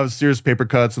gonna have serious paper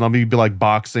cuts, and I'll be like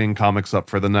boxing comics up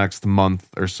for the next month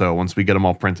or so once we get them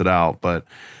all printed out. But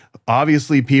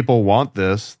obviously people want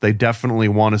this. They definitely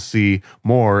want to see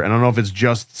more. And I don't know if it's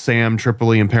just Sam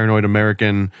Tripoli and Paranoid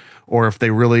American, or if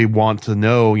they really want to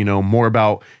know, you know, more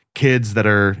about kids that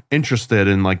are interested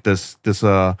in like this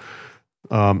sort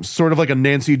of like a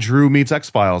Nancy Drew meets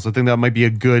X-Files. I think that might be a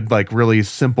good, like, really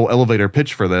simple elevator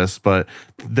pitch for this, but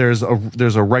there's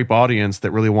a ripe audience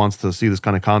that really wants to see this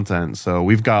kind of content. So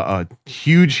we've got a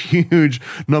huge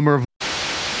number of.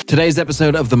 Today's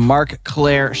episode of the Mark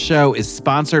Claire Show is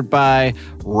sponsored by,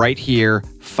 right here,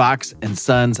 Fox &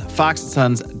 Sons,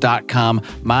 foxandsons.com,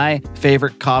 my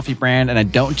favorite coffee brand. And I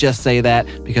don't just say that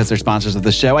because they're sponsors of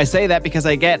the show. I say that because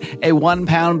I get a 1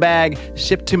 pound bag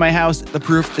shipped to my house. The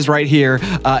proof is right here.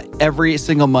 Every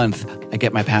single month, I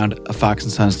get my pound of Fox &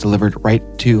 Sons delivered right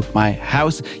to my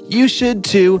house. You should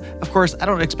too. Of course, I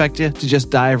don't expect you to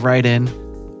just dive right in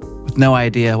with no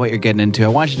idea what you're getting into. I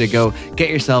want you to go get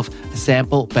yourself a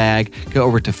sample bag. Go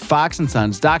over to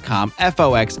foxandsons.com,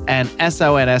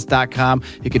 foxnsons.com.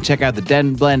 You can check out the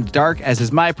Den Blend Dark, as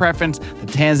is my preference, the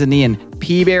Tanzanian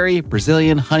Peaberry,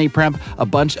 Brazilian Honey Premp, a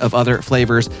bunch of other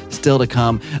flavors still to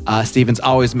come. Steven's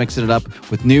always mixing it up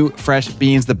with new, fresh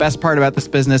beans. The best part about this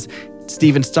business,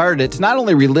 Steven started it to not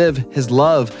only relive his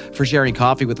love for sharing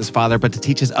coffee with his father, but to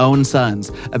teach his own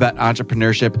sons about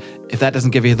entrepreneurship. If that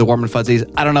doesn't give you the warm and fuzzies,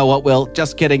 I don't know what will.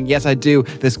 Just kidding. Yes, I do.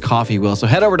 This coffee will. So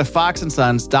head over to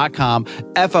foxandsons.com,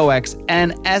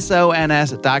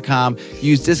 FOXNSONS.com.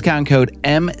 Use discount code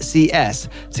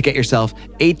MCS to get yourself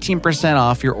 18%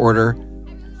 off your order.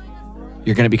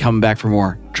 You're going to be coming back for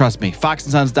more. Trust me.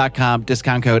 Foxandsons.com,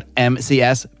 discount code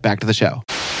MCS. Back to the show.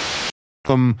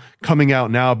 Coming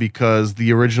out now because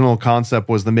the original concept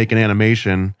was to make an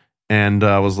animation, and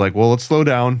I was like, well, let's slow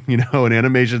down, and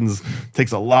animations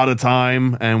takes a lot of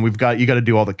time, and you got to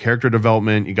do all the character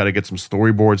development, you got to get some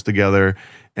storyboards together,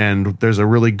 and there's a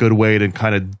really good way to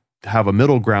kind of have a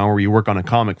middle ground where you work on a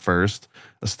comic first,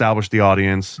 establish the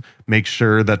audience, make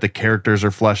sure that the characters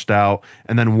are fleshed out,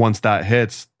 and then once that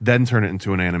hits, then turn it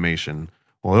into an animation.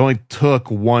 Well, it only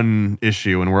took one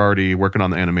issue, and we're already working on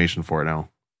the animation for it now.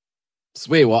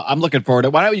 Sweet. Well, I'm looking forward to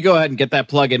it. Why don't you go ahead and get that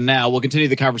plug in now? We'll continue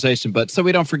the conversation, but so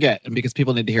we don't forget, and because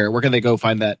people need to hear it, where can they go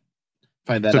find that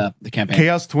the campaign?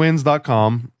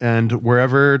 ChaosTwins.com, and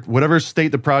whatever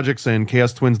state the project's in,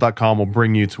 ChaosTwins.com will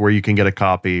bring you to where you can get a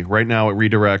copy. Right now, it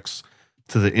redirects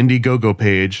to the Indiegogo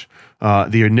page.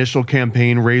 The initial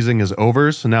campaign raising is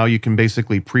over, so now you can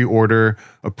basically pre-order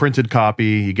a printed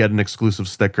copy. You get an exclusive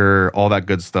sticker, all that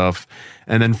good stuff,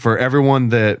 and then for everyone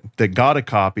that got a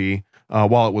copy,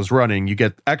 while it was running, you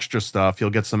get extra stuff.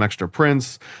 You'll get some extra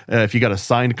prints. If you got a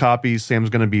signed copy, Sam's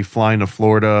going to be flying to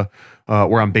Florida,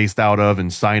 where I'm based out of,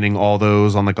 and signing all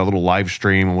those on like a little live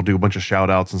stream, and we'll do a bunch of shout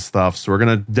outs and stuff. So we're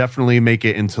going to definitely make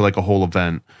it into like a whole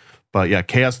event. But yeah,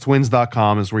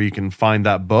 chaostwins.com is where you can find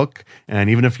that book. And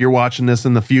even if you're watching this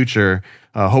in the future,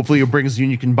 hopefully it brings you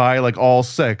and you can buy like all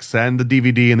 6 and the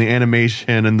DVD and the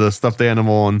animation and the stuffed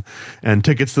animal and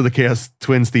tickets to the Chaos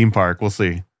Twins theme park. We'll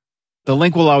see. The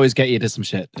link will always get you to some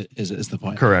shit, is the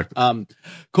point. Correct.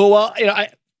 Cool. Well,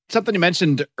 something you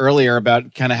mentioned earlier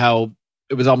about kind of how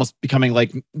it was almost becoming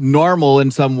like normal in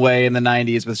some way in the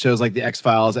 90s with shows like the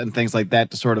X-Files and things like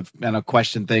that to sort of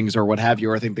question things or what have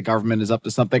you, or I think the government is up to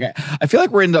something. I feel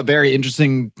like we're in a very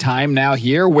interesting time now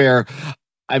here where,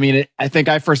 I think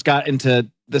I first got into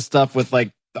this stuff with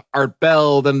like the Art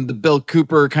Bell, then the Bill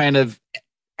Cooper kind of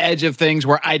edge of things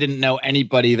where I didn't know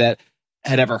anybody that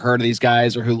had ever heard of these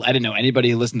guys, or I didn't know anybody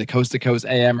who listened to Coast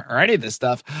AM or any of this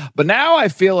stuff. But now I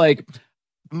feel like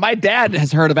my dad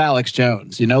has heard of Alex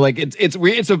Jones.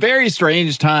 It's a very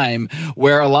strange time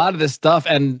where a lot of this stuff,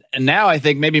 and now I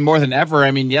think maybe more than ever.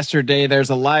 Yesterday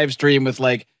there's a live stream with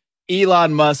like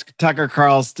Elon Musk, Tucker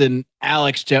Carlson,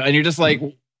 Alex Jones, and you're just like,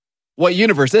 what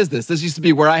universe is this? This used to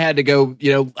be where I had to go,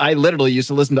 I literally used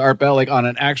to listen to Art Bell like on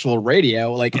an actual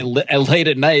radio, like late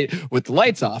at night with the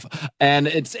lights off. And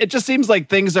it just seems like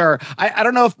things are, I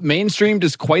don't know if mainstreamed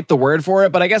is quite the word for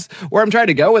it, but I guess where I'm trying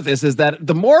to go with this is that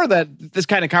the more that this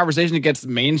kind of conversation gets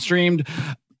mainstreamed,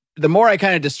 the more I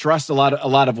kind of distrust a lot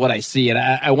of what I see. And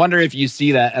I wonder if you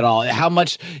see that at all, how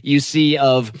much you see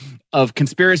of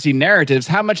conspiracy narratives,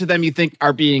 how much of them you think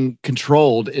are being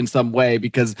controlled in some way?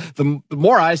 Because the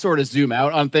more I sort of zoom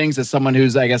out on things as someone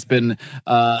who's, I guess, been,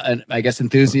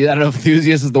 enthusiast, I don't know if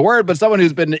enthusiast is the word, but someone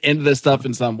who's been into this stuff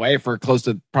in some way for close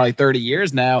to probably 30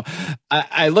 years now,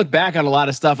 I look back on a lot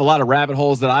of stuff, a lot of rabbit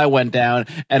holes that I went down.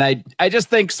 And I just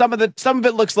think some of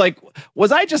it looks like,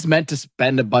 was I just meant to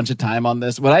spend a bunch of time on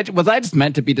this? Was I just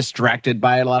meant to be distracted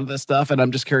by a lot of this stuff? And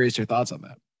I'm just curious your thoughts on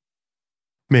that.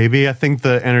 Maybe. I think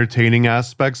the entertaining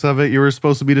aspects of it you were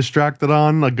supposed to be distracted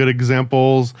on. Like good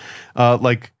examples,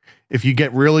 like if you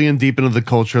get really in deep into the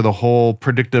culture, the whole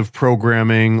predictive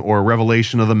programming or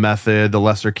revelation of the method, the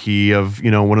lesser key of,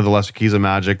 one of the lesser keys of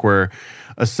magic, where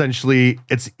essentially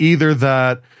it's either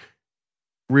that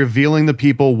revealing the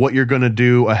people what you're going to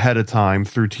do ahead of time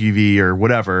through TV or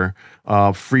whatever,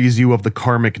 frees you of the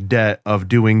karmic debt of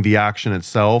doing the action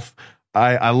itself.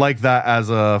 I like that as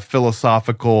a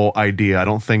philosophical idea. I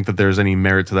don't think that there's any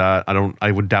merit to that.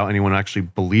 I would doubt anyone actually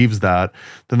believes that.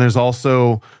 Then there's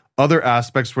also other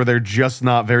aspects where they're just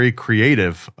not very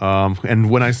creative. And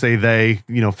when I say they,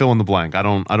 fill in the blank. I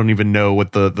don't even know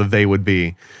what the they would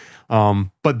be.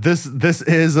 But this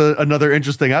is another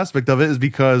interesting aspect of it, is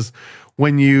because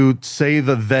when you say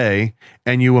the they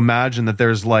and you imagine that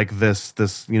there's like this,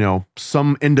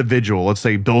 some individual, let's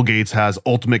say Bill Gates has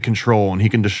ultimate control and he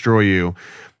can destroy you.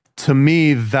 To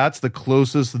me, that's the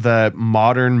closest that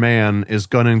modern man is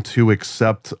going to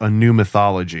accept a new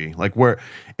mythology, like where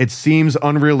it seems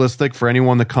unrealistic for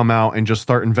anyone to come out and just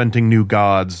start inventing new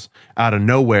gods out of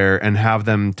nowhere and have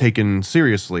them taken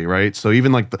seriously, right? So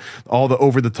even like all the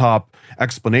over the top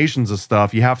explanations of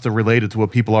stuff, you have to relate it to what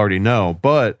people already know.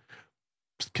 But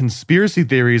conspiracy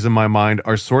theories in my mind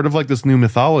are sort of like this new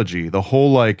mythology. The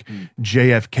whole like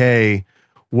JFK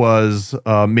was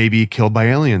maybe killed by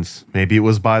aliens. Maybe it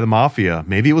was by the mafia.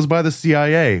 Maybe it was by the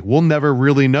CIA. We'll never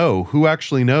really know. Who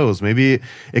actually knows? Maybe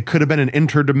it could have been an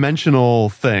interdimensional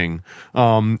thing.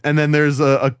 And then there's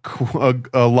a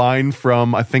line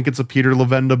from, I think it's a Peter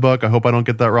Levenda book. I hope I don't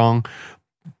get that wrong.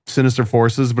 Sinister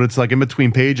Forces, but it's like in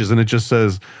between pages and it just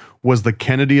says, was the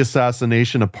Kennedy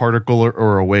assassination a particle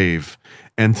or a wave?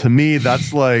 And to me,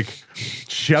 that's like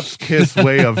chef's kiss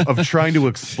way of trying to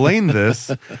explain this,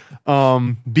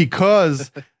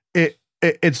 because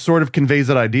it sort of conveys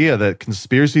that idea that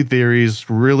conspiracy theories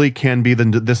really can be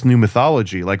this new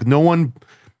mythology. Like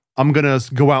I'm going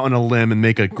to go out on a limb and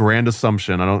make a grand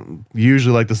assumption. I don't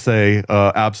usually like to say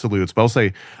absolutes, but I'll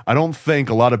say I don't think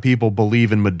a lot of people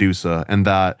believe in Medusa and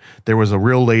that there was a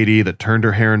real lady that turned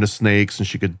her hair into snakes and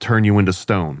she could turn you into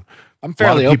stone. I'm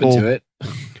fairly open to it.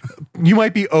 You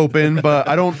might be open, but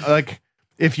I don't like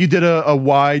if you did a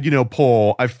wide,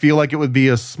 poll, I feel like it would be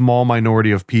a small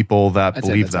minority of people that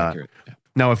believe that. Yeah.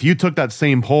 Now, if you took that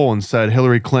same poll and said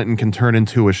Hillary Clinton can turn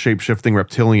into a shape-shifting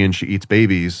reptilian, she eats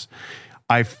babies,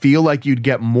 I feel like you'd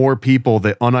get more people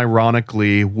that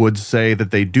unironically would say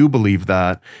that they do believe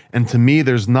that. And to me,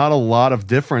 there's not a lot of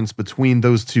difference between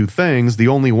those two things. The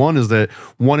only one is that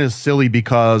one is silly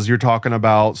because you're talking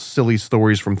about silly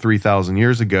stories from 3,000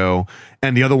 years ago,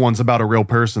 and the other one's about a real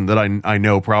person that I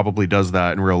know probably does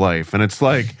that in real life. And it's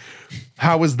like,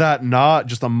 how is that not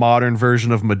just a modern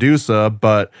version of Medusa,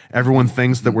 but everyone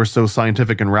thinks that we're so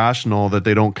scientific and rational that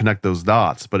they don't connect those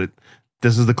dots? But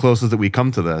this is the closest that we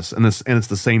come to this. And it's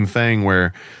the same thing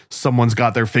where someone's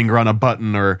got their finger on a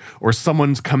button or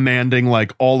someone's commanding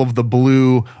like all of the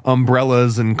blue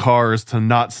umbrellas in cars to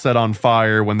not set on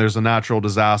fire when there's a natural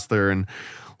disaster. And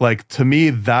like, to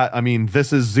me,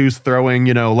 this is Zeus throwing,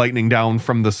 lightning down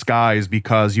from the skies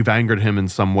because you've angered him in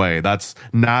some way. That's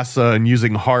NASA and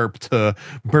using HARP to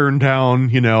burn down,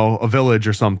 a village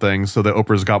or something so that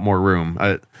Oprah's got more room.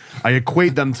 I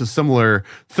equate them to similar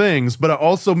things, but I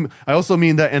also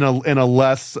mean that in a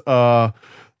less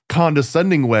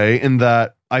condescending way, in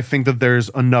that I think that there's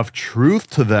enough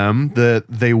truth to them that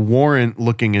they warrant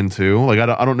looking into. Like,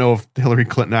 I don't know if Hillary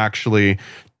Clinton actually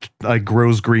like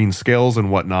grows green scales and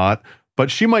whatnot,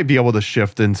 but she might be able to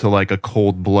shift into like a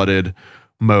cold-blooded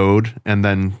mode and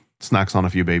then snacks on a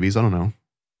few babies. I don't know.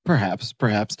 Perhaps.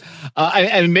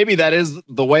 And maybe that is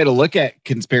the way to look at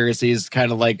conspiracies,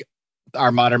 kind of like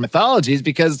our modern mythologies,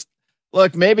 because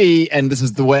look, maybe, and this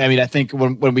is the way, I think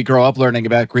when we grow up learning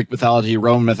about Greek mythology,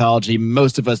 Roman mythology,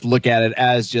 most of us look at it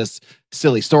as just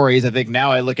silly stories. I think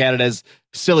now I look at it as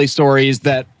silly stories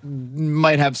that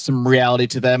might have some reality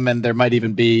to them, and there might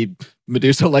even be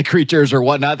Medusa-like creatures or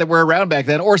whatnot that were around back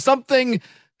then, or something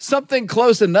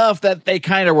close enough that they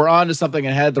kind of were onto something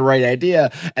and had the right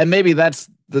idea. And maybe that's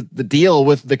the deal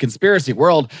with the conspiracy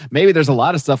world. Maybe there's a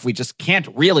lot of stuff we just can't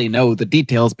really know the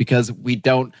details because we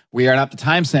are not the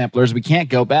time samplers. We can't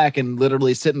go back and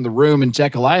literally sit in the room in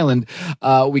Jekyll Island.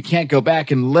 We can't go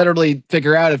back and literally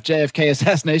figure out if JFK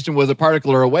assassination was a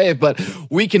particle or a wave, but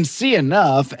we can see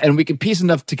enough and we can piece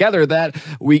enough together that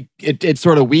it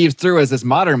sort of weaves through as this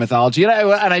modern mythology. And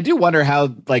I do wonder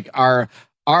how like our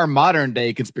modern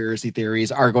day conspiracy theories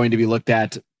are going to be looked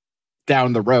at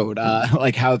down the road,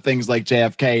 like how things like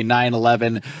JFK,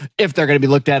 9/11, if they're going to be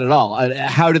looked at all.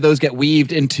 How do those get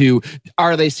weaved into?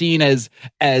 Are they seen as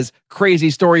crazy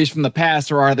stories from the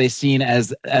past, or are they seen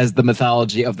as the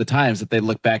mythology of the times that they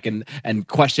look back and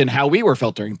question how we were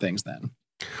filtering things then?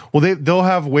 Well, they'll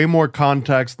have way more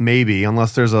context, maybe,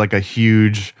 unless there's like a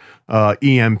huge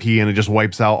EMP and it just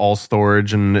wipes out all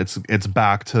storage and it's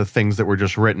back to things that were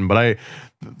just written. But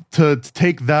to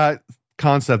take that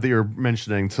concept that you're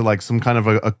mentioning to like some kind of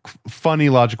a funny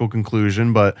logical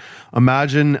conclusion, but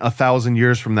imagine 1,000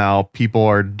 years from now, people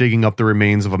are digging up the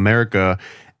remains of America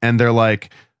and they're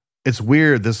like, it's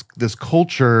weird, this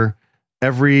culture,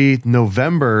 every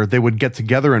November they would get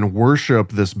together and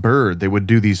worship this bird. They would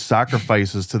do these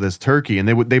sacrifices to this turkey, and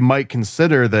they might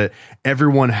consider that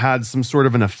everyone had some sort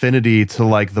of an affinity to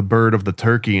like the bird of the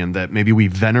turkey, and that maybe we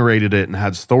venerated it and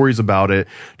had stories about it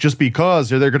just because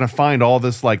they're going to find all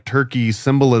this like turkey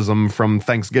symbolism from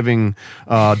Thanksgiving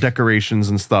decorations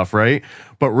and stuff, right?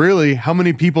 But really, how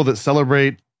many people that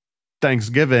celebrate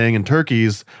Thanksgiving and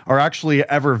turkeys are actually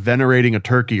ever venerating a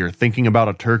turkey or thinking about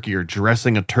a turkey or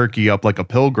dressing a turkey up like a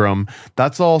pilgrim?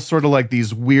 That's all sort of like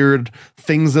these weird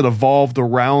things that evolved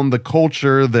around the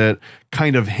culture that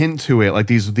kind of hint to it, like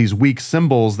these weak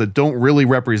symbols that don't really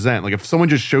represent. Like if someone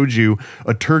just showed you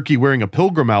a turkey wearing a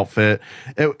pilgrim outfit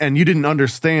and you didn't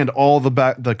understand all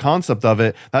the concept of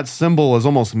it, that symbol is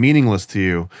almost meaningless to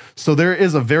you. So there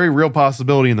is a very real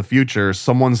possibility in the future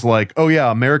someone's like, oh yeah,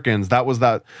 Americans, that was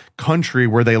that country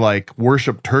where they like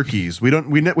worship turkeys. We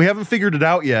haven't figured it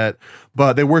out yet,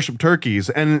 but they worship turkeys,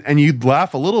 and you'd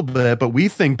laugh a little bit, but we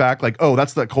think back like, oh,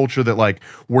 that's that culture that like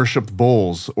worshipped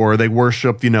bulls, or they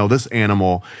worshipped, this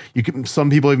animal. Some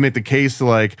people have made the case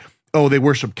like, oh, they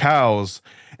worship cows,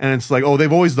 and it's like, oh,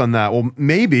 they've always done that. Well,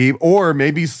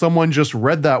 maybe someone just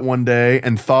read that one day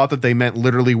and thought that they meant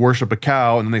literally worship a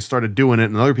cow, and then they started doing it,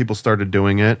 and other people started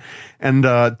doing it, and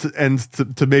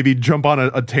to maybe jump on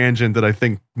a tangent that I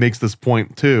think makes this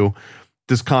point too.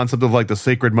 This concept of like the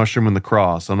sacred mushroom and the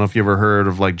cross. I don't know if you ever heard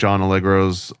of like John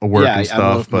Allegro's work and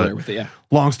stuff, but with it, yeah.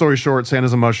 Long story short,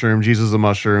 Santa's a mushroom, Jesus is a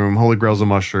mushroom, Holy Grail's a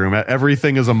mushroom,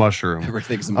 everything is a mushroom.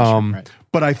 Everything's a mushroom, right.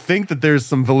 But I think that there's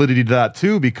some validity to that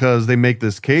too, because they make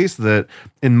this case that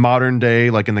in modern day,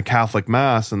 like in the Catholic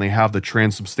Mass, and they have the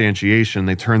transubstantiation,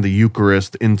 they turn the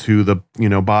Eucharist into the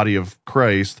body of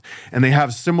Christ, and they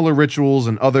have similar rituals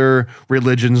in other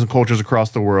religions and cultures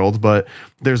across the world. But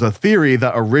there's a theory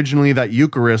that originally that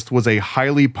Eucharist was a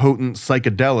highly potent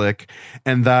psychedelic,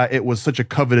 and that it was such a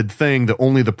coveted thing that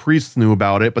only the priests knew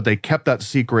about it, but they kept that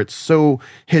secret so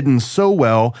hidden so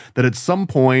well that at some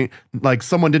point, like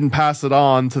someone didn't pass it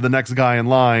on to the next guy in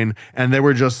line, and they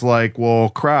were just like, well,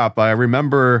 crap, I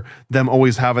remember them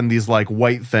always having these like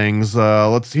white things.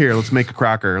 Let's make a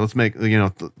cracker.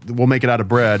 We'll make it out of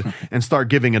bread and start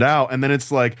giving it out. And then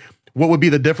it's like, what would be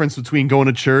the difference between going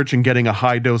to church and getting a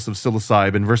high dose of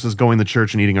psilocybin versus going to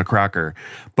church and eating a cracker?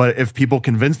 But if people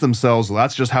convince themselves, well,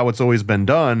 that's just how it's always been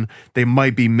done, they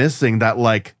might be missing that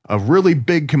like a really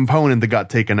big component that got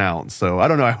taken out. So I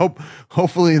don't know.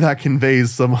 Hopefully that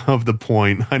conveys some of the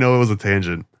point. I know it was a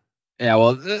tangent. Yeah,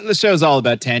 well, the show's all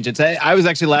about tangents. I was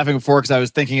actually laughing before because I was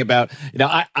thinking about,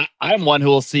 I'm one who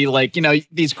will see like,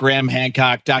 these Graham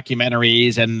Hancock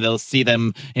documentaries, and they'll see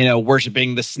them,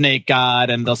 worshiping the snake god,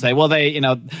 and they'll say, well,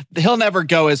 he'll never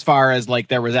go as far as like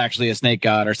there was actually a snake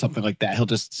god or something like that. He'll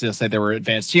just say there were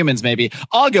advanced humans. Maybe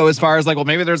I'll go as far as like, well,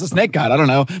 maybe there's a snake god. I don't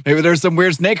know. Maybe there's some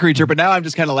weird snake creature. But now I'm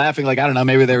just kind of laughing like, I don't know.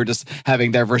 Maybe they were just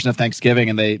having their version of Thanksgiving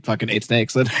and they fucking ate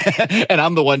snakes, and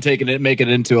I'm the one making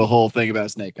it into a whole thing about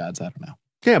snake gods. I don't know.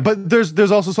 Yeah, but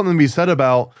there's also something to be said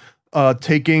about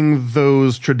taking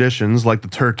those traditions like the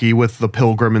turkey with the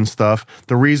pilgrim and stuff.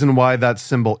 The reason why that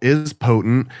symbol is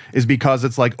potent is because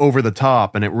it's like over the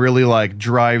top, and it really like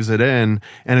drives it in,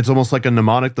 and it's almost like a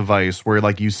mnemonic device where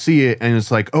like you see it and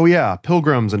it's like, oh yeah,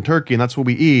 pilgrims and turkey, and that's what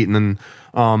we eat. And then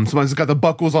sometimes it's got the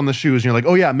buckles on the shoes, and you're like,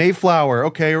 oh yeah, Mayflower,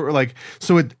 okay, or like,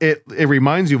 so it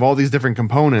reminds you of all these different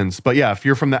components. But yeah, if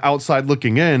you're from the outside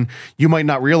looking in, you might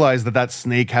not realize that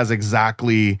snake has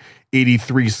exactly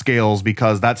 83 scales,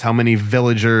 because that's how many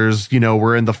villagers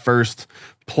were in the first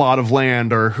plot of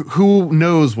land, or who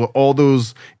knows what all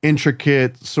those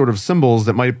intricate sort of symbols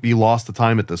that might be lost to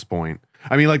time at this point.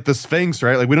 I mean, like the Sphinx,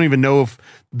 right? Like we don't even know if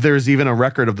there's even a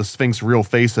record of the Sphinx real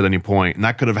face at any point, and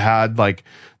that could have had like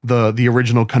the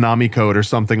original Konami code or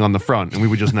something on the front, and we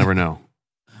would just never know.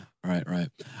 Right.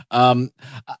 I'm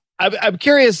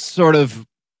curious, sort of,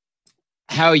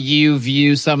 how you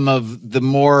view some of the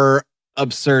more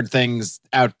absurd things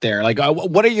out there. Like,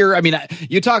 what are your? I mean,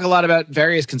 you talk a lot about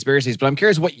various conspiracies, but I'm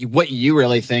curious what you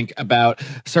really think about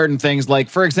certain things. Like,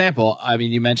 for example, I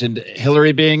mean, you mentioned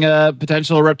Hillary being a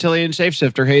potential reptilian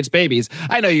shapeshifter, hates babies.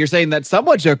 I know you're saying that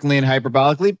somewhat jokingly and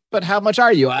hyperbolically, but how much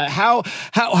are you?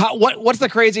 What's the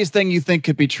craziest thing you think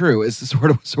could be true? Is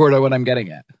sort of what I'm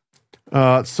getting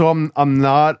at. So I'm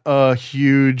not a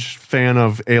huge fan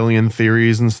of alien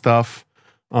theories and stuff.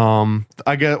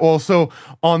 I get also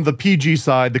on the PG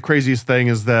side, the craziest thing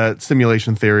is that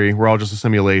simulation theory. We're all just a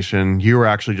simulation. You were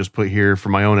actually just put here for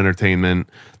my own entertainment.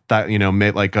 That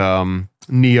made like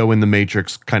Neo in the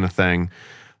Matrix kind of thing.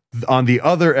 On the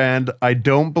other end, I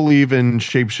don't believe in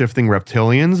shape-shifting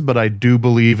reptilians, but I do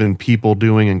believe in people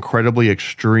doing incredibly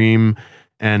extreme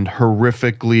and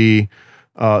horrifically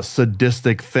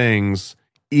sadistic things,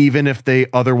 even if they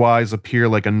otherwise appear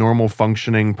like a normal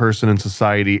functioning person in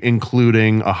society,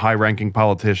 including a high-ranking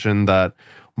politician that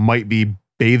might be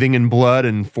bathing in blood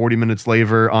and 40 minutes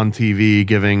later on TV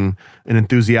giving an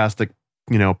enthusiastic,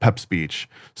 pep speech.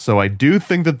 So I do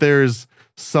think that there's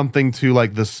something to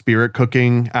like the spirit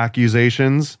cooking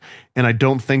accusations, and I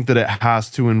don't think that it has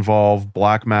to involve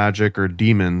black magic or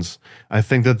demons. I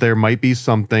think that there might be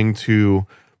something to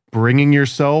bringing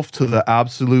yourself to the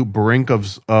absolute brink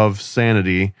of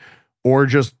sanity, or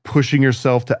just pushing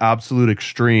yourself to absolute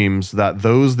extremes, that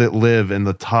those that live in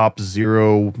the top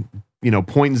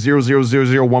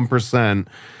 0.00001%,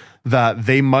 that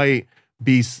they might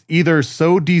be either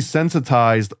so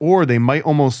desensitized, or they might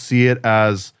almost see it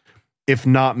as, if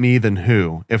not me, then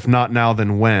who? If not now,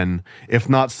 then when? If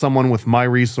not someone with my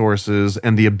resources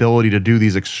and the ability to do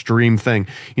these extreme things,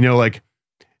 like,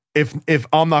 if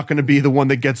I'm not going to be the one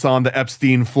that gets on the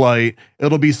Epstein flight,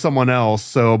 it'll be someone else.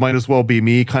 So it might as well be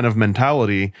me kind of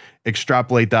mentality.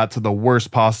 Extrapolate that to the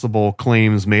worst possible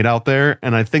claims made out there.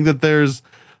 And I think that there's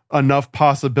enough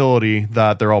possibility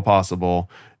that they're all possible.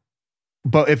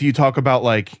 But if you talk about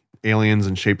like aliens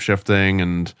and shapeshifting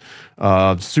and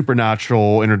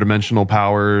supernatural interdimensional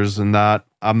powers and that,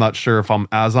 I'm not sure if I'm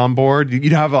as on board.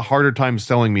 You'd have a harder time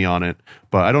selling me on it,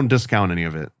 but I don't discount any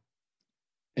of it.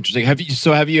 Interesting. Have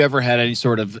you ever had any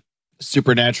sort of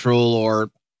supernatural or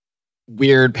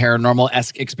weird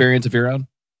paranormal-esque experience of your own?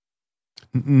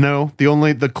 No,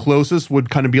 the closest would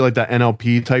kind of be like that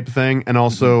NLP type thing, and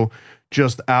also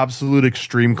just absolute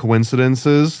extreme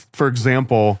coincidences. For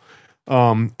example,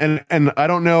 and I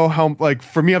don't know how, like,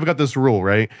 for me, I've got this rule,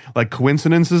 right? Like,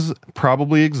 coincidences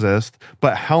probably exist,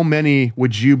 but how many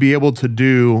would you be able to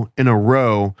do in a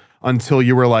row until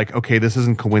you were like, okay, this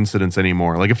isn't coincidence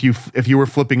anymore? Like, if you were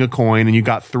flipping a coin and you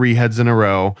got 3 heads in a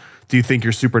row, do you think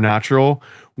you're supernatural?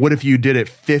 What if you did it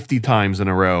 50 times in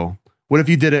a row? What if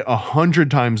you did it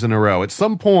 100 times in a row? At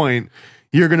some point,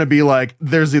 you're going to be like,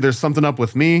 there's either something up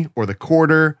with me or the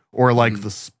quarter or like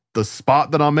the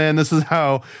spot that I'm in. This is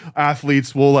how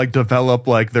athletes will like develop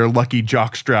like their lucky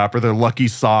jock strap or their lucky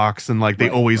socks, and like they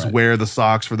always wear the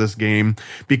socks for this game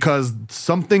because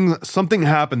something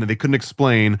happened that they couldn't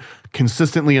explain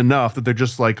consistently enough that they're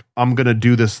just like, I'm gonna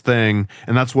do this thing.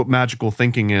 And that's what magical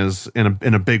thinking is in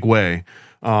a big way.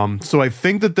 So I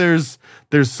think that there's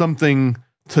something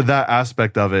to that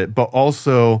aspect of it, but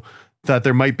also that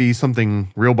there might be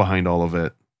something real behind all of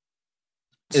it.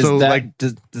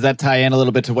 Does that tie in a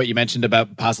little bit to what you mentioned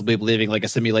about possibly believing like a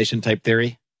simulation type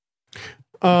theory?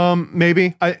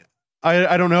 Maybe. I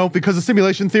don't know, because the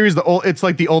simulation theory is it's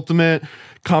like the ultimate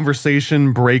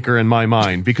conversation breaker in my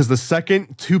mind, because the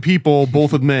second 2 people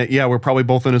both admit, yeah, we're probably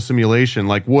both in a simulation,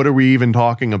 like, what are we even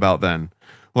talking about then?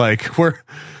 Like, we're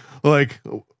like,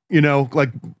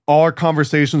 like, all our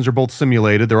conversations are both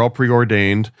simulated. They're all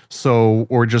preordained. So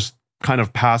we're just kind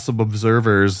of passive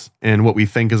observers in what we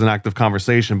think is an active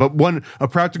conversation. But a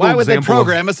practical example. Why would they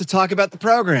program us to talk about the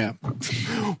program?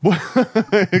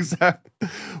 Exactly.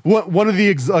 One of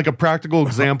the like a practical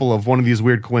example of one of these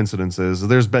weird coincidences.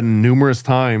 There's been numerous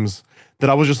times that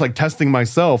I was just like testing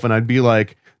myself, and I'd be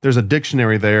like, "There's a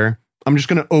dictionary there. I'm just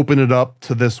going to open it up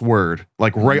to this word,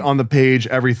 like right on the page,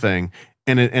 everything,"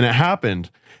 and it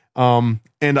happened.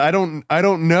 And I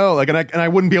don't know, like, and I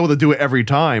wouldn't be able to do it every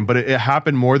time, but it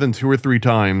happened more than 2 or 3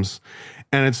 times.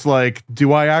 And it's like,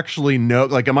 do I actually know,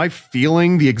 like, am I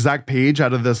feeling the exact page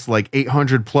out of this, like,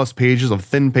 800 plus pages of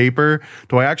thin paper?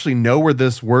 Do I actually know where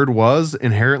this word was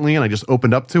inherently and I just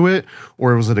opened up to it?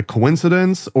 Or was it a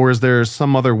coincidence? Or is there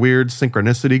some other weird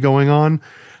synchronicity going on?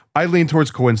 I lean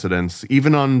towards coincidence,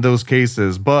 even on those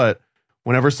cases, but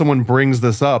whenever someone brings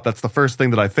this up, that's the first thing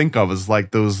that I think of, is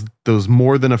like those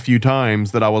more than a few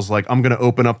times that I was like, I'm going to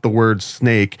open up the word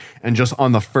snake, and just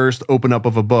on the first open up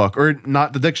of a book, or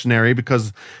not the dictionary,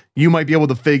 because you might be able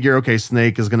to figure, okay,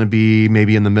 snake is going to be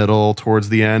maybe in the middle towards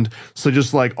the end. So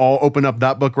just like, I'll open up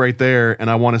that book right there, and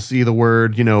I want to see the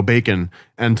word, bacon,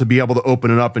 and to be able to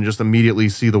open it up and just immediately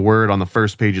see the word on the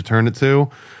first page you turn it to.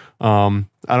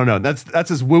 I don't know.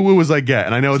 That's as woo woo as I get,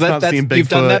 and I know it's not seeing Bigfoot. You've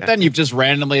done that, then you've just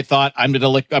randomly thought, I'm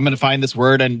gonna find this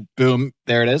word, and boom,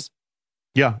 there it is.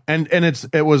 Yeah, and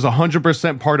it was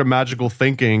 100% part of magical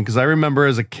thinking, because I remember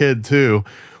as a kid too,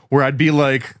 where I'd be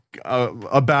like,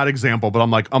 a bad example, but I'm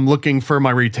like, I'm looking for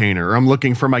my retainer, or I'm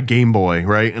looking for my Game Boy,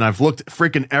 right? And I've looked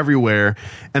freaking everywhere,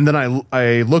 and then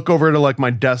I look over to like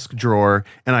my desk drawer,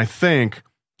 and I think,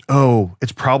 oh,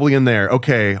 it's probably in there.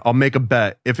 Okay, I'll make a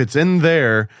bet. If it's in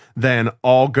there, then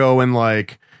I'll go and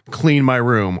like clean my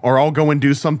room, or I'll go and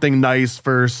do something nice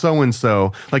for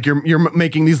so-and-so. Like, you're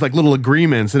making these like little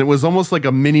agreements, and it was almost like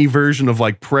a mini version of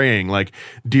like praying, like,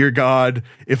 dear God,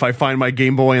 if I find my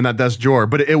Game Boy in that desk drawer.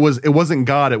 But it wasn't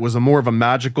God. It was more of a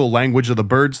magical language of the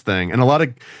birds thing. And a lot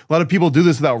of people do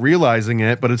this without realizing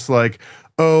it, but it's like,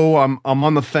 oh, I'm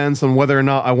on the fence on whether or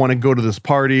not I want to go to this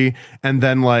party, and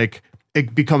then like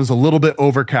it becomes a little bit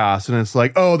overcast, and it's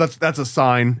like, oh, that's a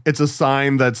sign. It's a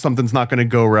sign that something's not going to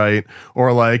go right.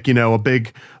 Or like, a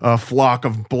big flock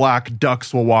of black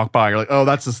ducks will walk by. You're like, oh,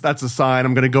 that's a sign.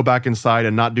 I'm going to go back inside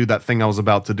and not do that thing I was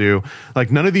about to do.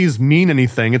 Like, none of these mean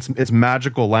anything. It's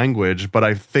magical language, but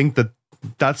I think that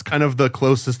that's kind of the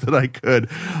closest that I could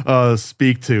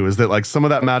speak to, is that like some of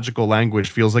that magical language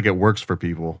feels like it works for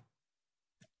people.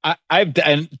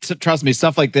 And trust me,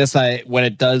 stuff like this, when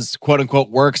it does quote unquote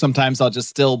work, sometimes I'll just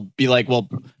still be like, well,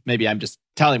 maybe I'm just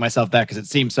telling myself that because it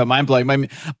seems so mind blowing.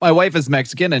 My wife is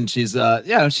Mexican and she's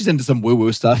she's into some woo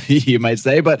woo stuff, you might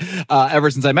say. But ever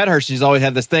since I met her, she's always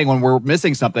had this thing when we're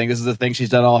missing something. This is a thing she's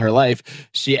done all her life.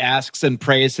 She asks and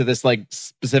prays to this like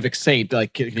specific saint,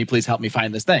 like, can you please help me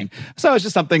find this thing? So it's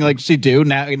just something like she'd do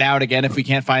now and again. If we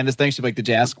can't find this thing, she'd be like, did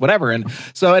you ask? Whatever. And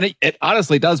so it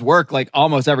honestly does work like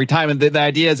almost every time. And the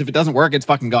idea is if it doesn't work, it's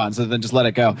fucking gone. So then just let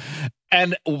it go.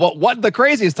 And what the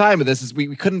craziest time of this is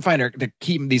we couldn't find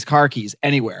these car keys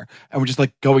anywhere. And we're just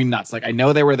like going nuts. Like, I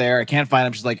know they were there. I can't find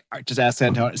them. She's like, just ask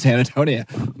San Antonio.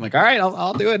 I'm like, all right,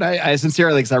 I'll do it. I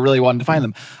sincerely, because I really wanted to find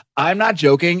them. I'm not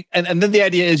joking. And then the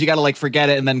idea is you got to like forget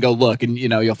it and then go look and,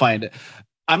 you'll find it.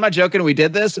 I'm not joking. We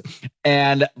did this.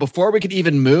 And before we could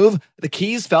even move, the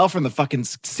keys fell from the fucking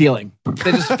ceiling.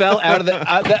 They just fell out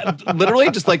of literally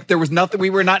just like there was nothing. We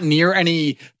were not near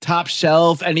any top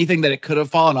shelf, anything that it could have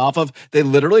fallen off of. They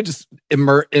literally just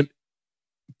emerged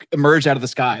out of the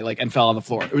sky, like, and fell on the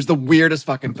floor. It was the weirdest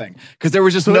fucking thing because there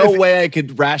was just no way I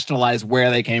could rationalize where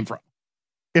they came from.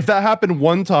 If that happened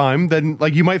one time, then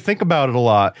like you might think about it a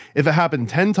lot. If it happened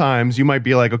 10 times, you might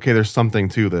be like, okay, there's something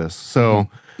to this. So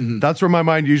that's where my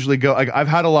mind usually go. Like I've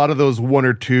had a lot of those 1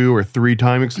 or 2 or 3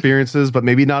 time experiences, but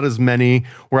maybe not as many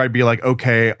where I'd be like,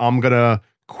 okay, I'm gonna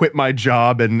quit my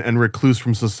job and recluse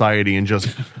from society and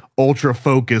just ultra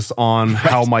focus on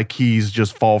how my keys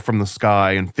just fall from the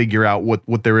sky and figure out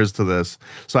what there is to this.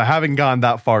 So I haven't gone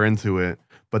that far into it.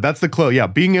 But that's the close. Yeah,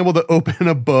 being able to open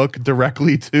a book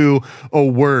directly to a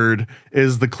word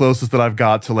is the closest that I've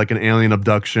got to like an alien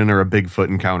abduction or a Bigfoot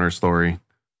encounter story.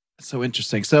 So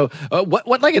interesting. So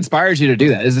what like inspires you to do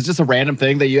that? Is it just a random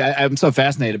thing that I'm so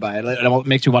fascinated by it? It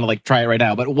makes you want to like try it right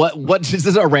now. But what is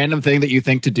this a random thing that you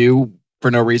think to do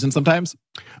for no reason sometimes?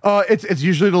 It's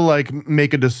usually to like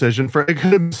make a decision for it.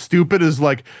 Could be stupid as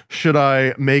like, should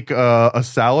I make a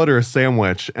salad or a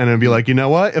sandwich? And it'd be like, you know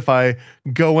what? If I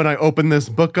go and I open this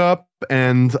book up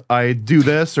and I do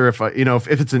this, or if I,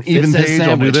 if it's an even page,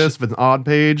 I'll do this. If it's an odd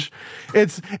page,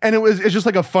 it's just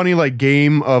like a funny like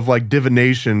game of like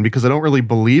divination because I don't really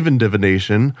believe in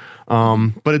divination.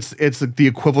 But it's the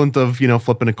equivalent of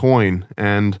flipping a coin.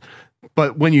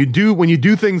 But when you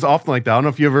do things often like that, I don't know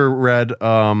if you ever read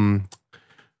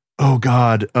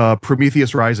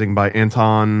Prometheus Rising by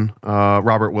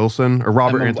Robert Wilson or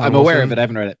Robert Anton I'm aware of it. I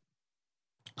haven't read it.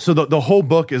 So the whole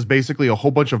book is basically a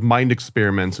whole bunch of mind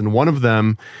experiments, and one of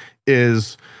them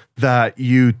is that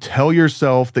you tell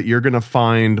yourself that you're going to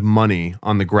find money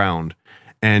on the ground.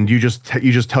 And you just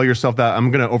tell yourself that.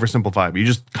 I'm going to oversimplify it, but you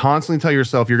just constantly tell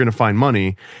yourself you're going to find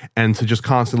money and to just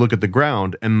constantly look at the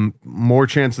ground. And more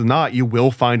chance than not, you will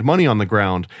find money on the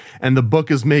ground. And the book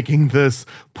is making this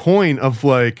point of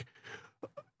like,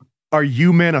 are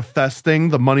you manifesting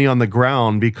the money on the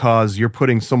ground because you're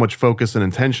putting so much focus and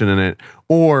intention in it?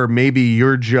 Or maybe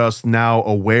you're just now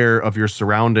aware of your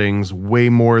surroundings way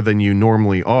more than you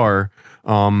normally are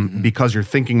because you're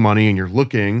thinking money and you're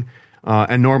looking.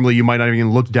 And normally you might not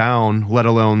even look down, let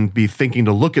alone be thinking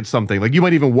to look at something. Like you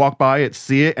might even walk by it,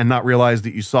 see it, and not realize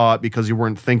that you saw it because you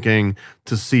weren't thinking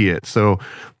to see it. So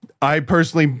I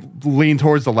personally lean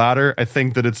towards the latter. I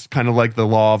think that it's kind of like the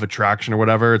law of attraction or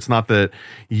whatever. It's not that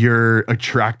you're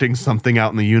attracting something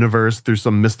out in the universe through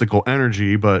some mystical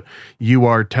energy, but you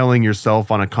are telling yourself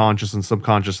on a conscious and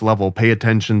subconscious level, pay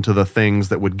attention to the things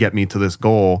that would get me to this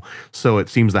goal. So it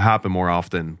seems to happen more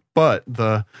often. But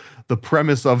the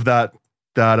premise of that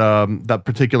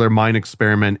particular mind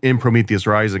experiment in Prometheus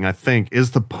Rising, I think, is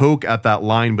to poke at that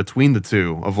line between the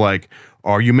two of like,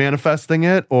 are you manifesting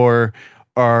it or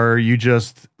are you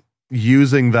just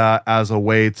using that as a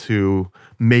way to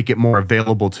make it more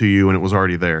available to you and it was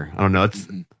already there? I don't know. It's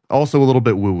also a little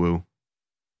bit woo-woo.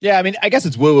 Yeah, I mean, I guess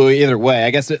it's woo-woo either way.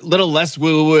 I guess a little less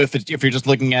woo-woo if you're just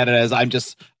looking at it as I'm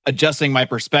just adjusting my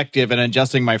perspective and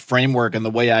adjusting my framework and the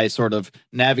way I sort of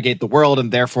navigate the world,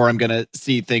 and therefore I'm going to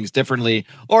see things differently.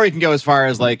 Or you can go as far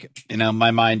as like,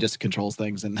 my mind just controls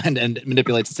things and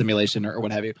manipulates the simulation or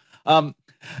what have you.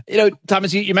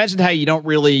 Thomas, you mentioned how you don't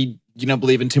really,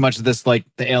 believe in too much of this, like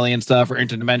the alien stuff or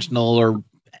interdimensional or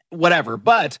whatever,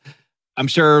 but I'm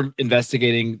sure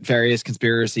investigating various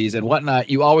conspiracies and whatnot,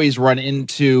 you always run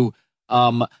into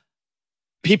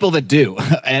people that do.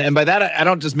 And by that, I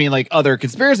don't just mean like other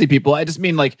conspiracy people. I just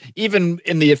mean like even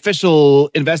in the official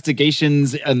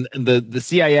investigations and the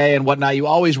CIA and whatnot, you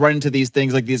always run into these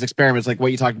things like these experiments, like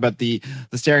what you talked about, the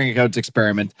staring at codes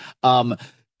experiment.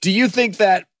 Do you think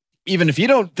that even if you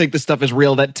don't think this stuff is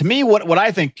real, that to me, what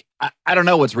I think, I don't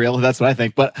know what's real. That's what I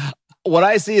think. But what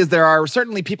I see is there are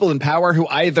certainly people in power who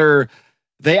either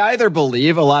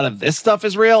believe a lot of this stuff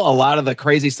is real, a lot of the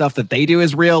crazy stuff that they do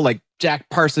is real, like Jack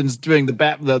Parsons doing the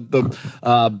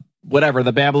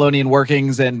Babylonian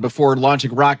workings and before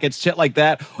launching rockets, shit like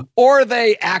that, or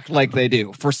they act like they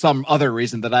do for some other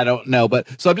reason that I don't know. But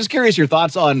so I'm just curious your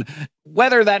thoughts on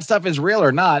whether that stuff is real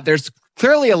or not. There's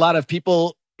clearly a lot of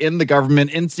people in the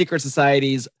government, in secret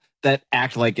societies, that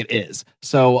act like it is.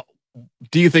 So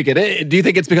do you think it is? Do you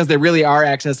think it's because they really are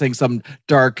accessing some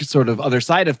dark sort of other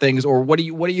side of things, or what do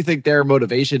you think their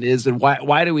motivation is, and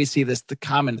why do we see this the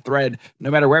common thread no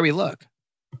matter where we look?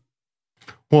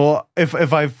 Well, if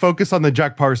I focus on the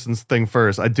Jack Parsons thing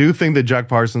first, I do think that Jack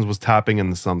Parsons was tapping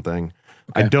into something.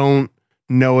 Okay. I don't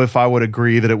know if I would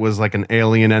agree that it was like an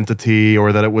alien entity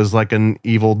or that it was like an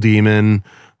evil demon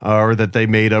or that they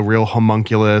made a real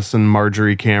homunculus and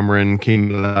Marjorie Cameron came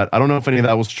to that. I don't know if any of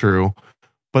that was true,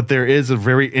 but there is a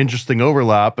very interesting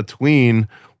overlap between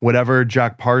whatever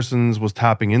Jack Parsons was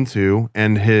tapping into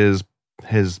and his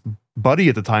buddy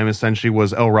at the time essentially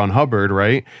was L. Ron Hubbard,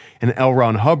 right? And L.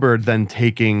 Ron Hubbard then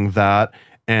taking that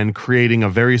and creating a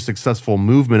very successful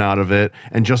movement out of it.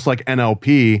 And just like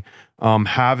NLP,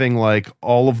 having like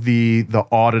all of the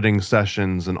auditing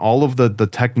sessions and all of the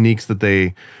techniques that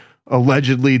they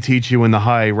allegedly teach you in the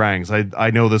high ranks.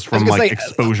 I know this from like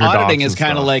exposure. Auditing is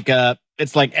kind of like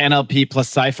it's like NLP plus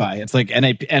sci-fi. It's like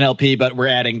NLP, but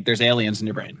there's aliens in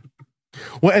your brain.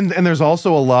 Well, and there's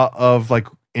also a lot of like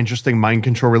interesting mind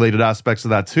control related aspects of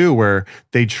that too, where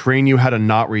they train you how to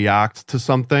not react to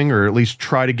something, or at least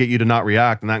try to get you to not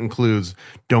react. And that includes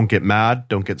don't get mad,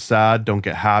 don't get sad, don't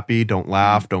get happy, don't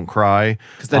laugh, don't cry.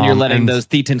 Because then you're letting those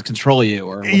thetans control you.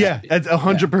 Or whatever. Yeah,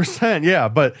 100%. Yeah.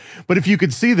 But if you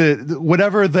could see that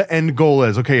whatever the end goal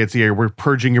is, okay, it's we're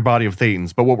purging your body of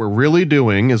thetans. But what we're really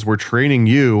doing is we're training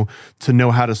you to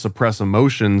know how to suppress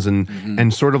emotions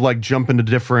and sort of like jump into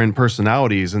different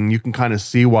personalities. And you can kind of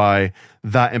see why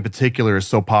that in particular is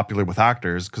so popular with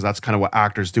actors, because that's kind of what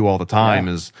actors do all the time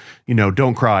is,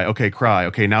 don't cry.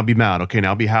 Okay, now be mad. Okay,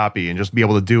 now be happy, and just be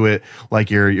able to do it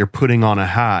like you're putting on a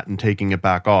hat and taking it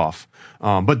back off.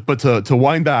 But to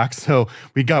wind back, so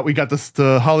we got this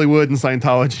to Hollywood and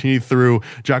Scientology through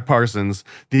Jack Parsons.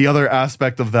 The other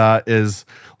aspect of that is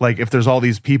like if there's all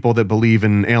these people that believe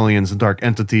in aliens and dark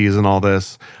entities and all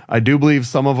this, I do believe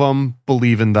some of them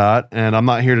believe in that, and I'm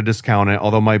not here to discount it.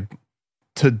 Although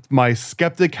my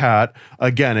skeptic hat,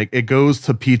 again, it goes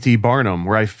to P.T. Barnum,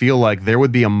 where I feel like there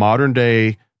would be a modern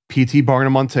day P.T.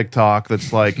 Barnum on TikTok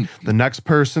that's like the next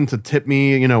person to tip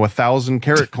me, 1,000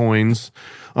 carat coins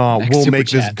will make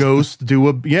this ghost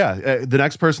do the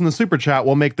next person in the super chat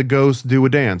will make the ghost do a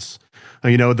dance.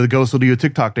 The ghost will do a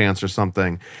TikTok dance or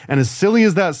something. And as silly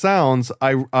as that sounds,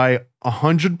 I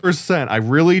 100%, I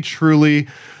really, truly,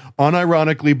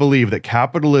 unironically believe that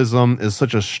capitalism is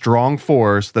such a strong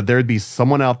force that there'd be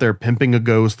someone out there pimping a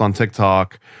ghost on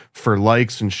TikTok for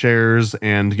likes and shares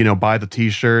and, buy the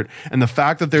t-shirt. And the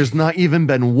fact that there's not even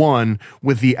been one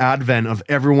with the advent of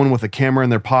everyone with a camera in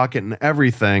their pocket and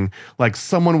everything, like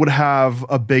someone would have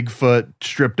a Bigfoot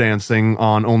strip dancing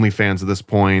on OnlyFans at this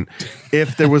point,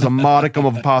 if there was a modicum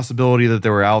of a possibility that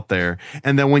they were out there.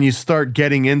 And then when you start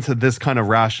getting into this kind of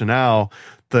rationale,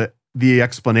 the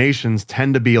explanations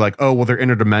tend to be like, oh, well, they're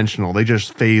interdimensional. They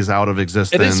just phase out of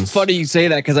existence. It is funny you say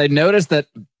that, because I noticed that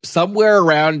somewhere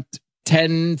around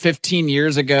 10, 15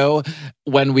 years ago,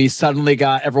 when we suddenly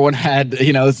everyone had,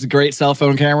 this great cell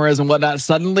phone cameras and whatnot,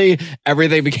 suddenly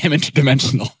everything became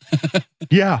interdimensional.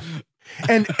 Yeah.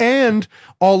 And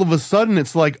all of a sudden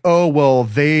it's like, oh, well,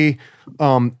 a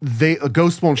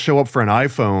ghost won't show up for an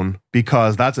iPhone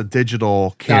because that's a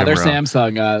digital camera. No, they're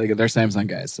Samsung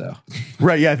guys. So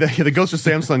right, yeah, the ghosts are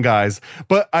Samsung guys.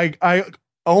 But I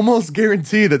almost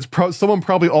guarantee that someone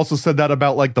probably also said that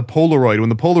about like the Polaroid when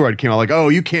the Polaroid came out. Like, oh,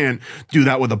 you can't do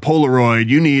that with a Polaroid.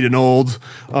 You need an old,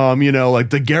 like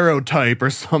daguerreotype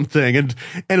or something, and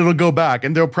it'll go back.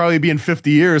 And there'll probably be in 50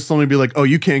 years, someone will be like, oh,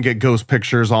 you can't get ghost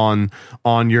pictures on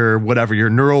your whatever your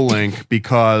Neuralink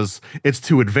because it's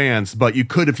too advanced. But you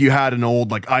could if you had an old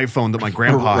like iPhone that my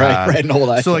grandpa had. Right, an old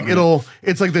iPhone. So like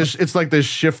it's like this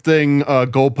shifting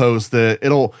goalpost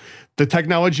that the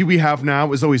technology we have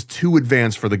now is always too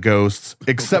advanced for the ghosts,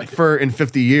 except for in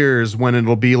 50 years when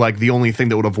it'll be like the only thing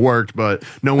that would have worked, but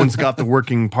no one's got the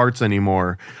working parts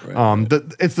anymore. Right.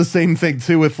 It's the same thing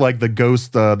too with like the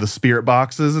ghost, the spirit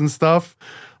boxes and stuff,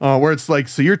 where it's like,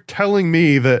 so you're telling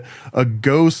me that a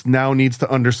ghost now needs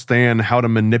to understand how to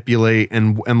manipulate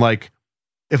and like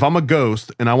if I'm a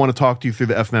ghost and I want to talk to you through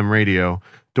the FM radio,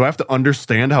 do I have to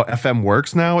understand how FM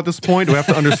works now at this point? Do I have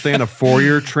to understand a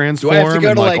Fourier transform? Do I have to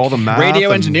go to all the math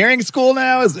radio engineering school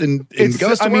now in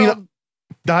Ghost World?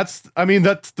 That's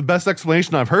the best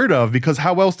explanation I've heard of, because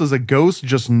how else does a ghost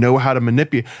just know how to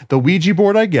manipulate? The Ouija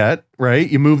board I get, right?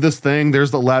 You move this thing,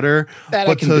 there's the letter. That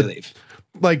I can believe.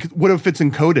 Like, what if it's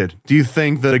encoded? Do you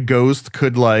think that a ghost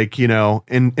could, like,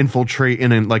 infiltrate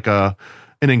in an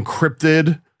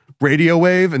encrypted radio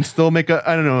wave and still make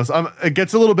I don't know. It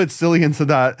gets a little bit silly into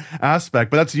that aspect,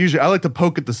 but that's usually, I like to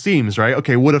poke at the seams, right?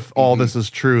 Okay, what if all this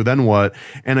is true? Then what?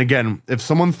 And again, if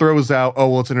someone throws out, oh,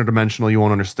 well, it's interdimensional, you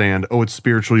won't understand. Oh, it's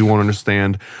spiritual, you won't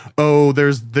understand. Oh,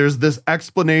 there's this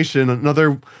explanation.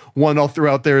 Another one I'll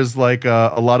throw out there is like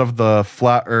a lot of the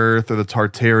flat earth or the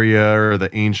Tartaria or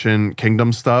the ancient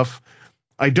kingdom stuff.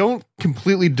 I don't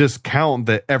completely discount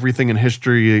that everything in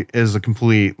history is a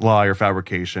complete lie or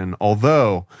fabrication,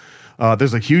 although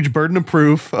there's a huge burden of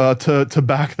proof to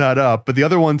back that up. But the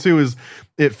other one, too, is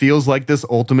it feels like this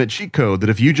ultimate cheat code that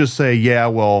if you just say, yeah,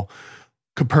 well,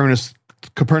 Copernicus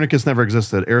never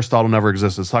existed, Aristotle never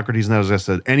existed, Socrates never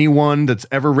existed, anyone that's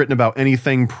ever written about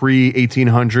anything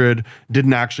pre-1800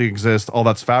 didn't actually exist, all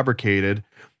that's fabricated.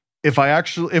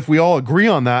 If we all agree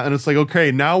on that, and it's like,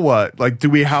 okay, now what? Like,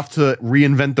 do we have to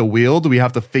reinvent the wheel? Do we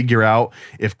have to figure out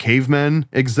if cavemen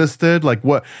existed? Like,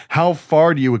 how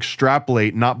far do you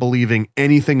extrapolate not believing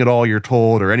anything at all you're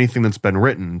told or anything that's been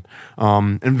written?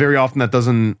 And very often that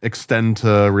doesn't extend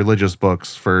to religious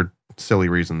books for silly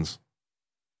reasons.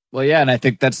 Well, yeah, and I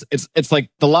think it's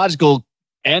like the logical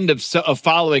end of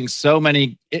following so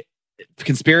many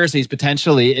conspiracies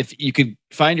potentially, if you could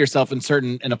find yourself in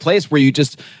a place where you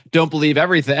just don't believe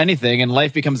anything and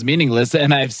life becomes meaningless.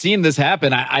 And I've seen this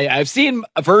happen. I've seen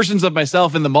versions of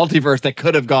myself in the multiverse that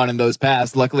could have gone in those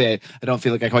paths. Luckily, I don't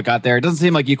feel like I quite got there. It doesn't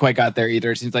seem like you quite got there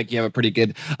either. It seems like you have a pretty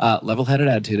good level-headed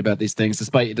attitude about these things,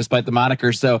 despite the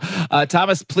moniker. So,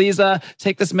 Thomas, please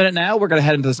take this minute now. We're going to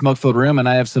head into the smoke-filled room, and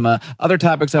I have some other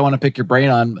topics I want to pick your brain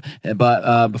on.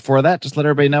 But before that, just let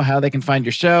everybody know how they can find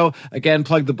your show. Again,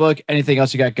 plug the book. Anything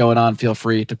else you got going on, feel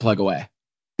free to plug away.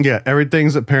 Yeah,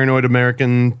 everything's at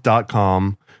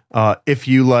paranoidamerican.com. If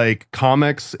you like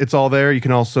comics, it's all there. You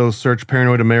can also search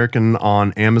Paranoid American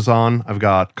on Amazon. I've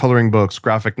got coloring books,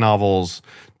 graphic novels,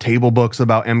 table books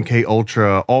about MK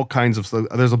Ultra, all kinds of stuff.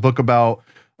 There's a book about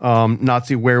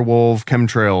Nazi werewolf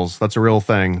chemtrails. That's a real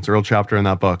thing. It's a real chapter in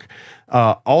that book.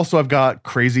 Also, I've got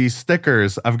crazy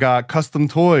stickers. I've got custom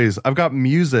toys. I've got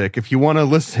music. If you want to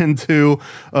listen to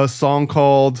a song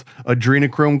called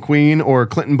Adrenochrome Queen or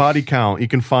Clinton Body Count, you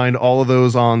can find all of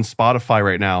those on Spotify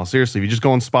right now. Seriously, if you just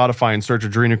go on Spotify and search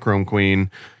Adrenochrome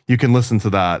Queen, you can listen to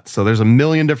that. So there's a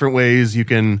million different ways you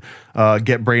can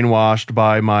get brainwashed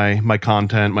by my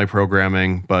content, my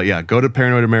programming. But yeah, go to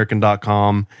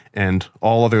paranoidamerican.com and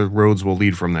all other roads will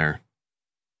lead from there.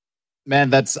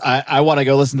 Man, I want to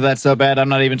go listen to that so bad. I'm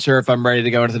not even sure if I'm ready to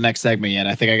go into the next segment yet.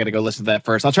 I think I got to go listen to that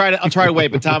first. I'll try to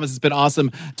wait. But Thomas, it's been awesome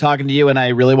talking to you, and I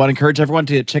really want to encourage everyone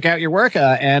to check out your work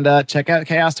and check out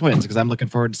Chaos Twins, because I'm looking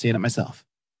forward to seeing it myself.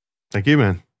 Thank you,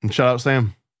 man, and shout out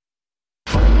Sam.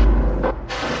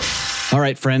 All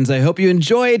right, friends, I hope you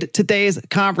enjoyed today's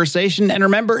conversation. And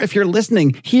remember, if you're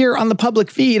listening here on the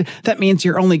public feed, that means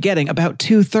you're only getting about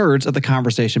 2/3 of the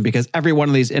conversation, because every one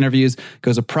of these interviews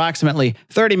goes approximately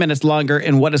 30 minutes longer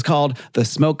in what is called the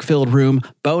Smoke-Filled Room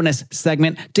bonus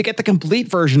segment. To get the complete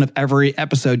version of every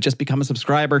episode, just become a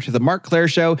subscriber to The Mark Claire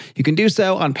Show. You can do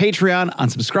so on Patreon, on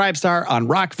Subscribestar, on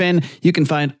Rockfin. You can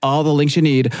find all the links you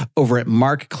need over at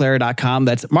markclair.com.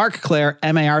 That's Mark Claire,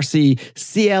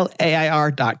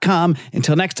 MarkClair.com.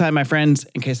 Until next time, my friends,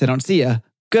 in case I don't see you,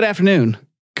 good afternoon,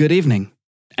 good evening,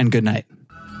 and good night.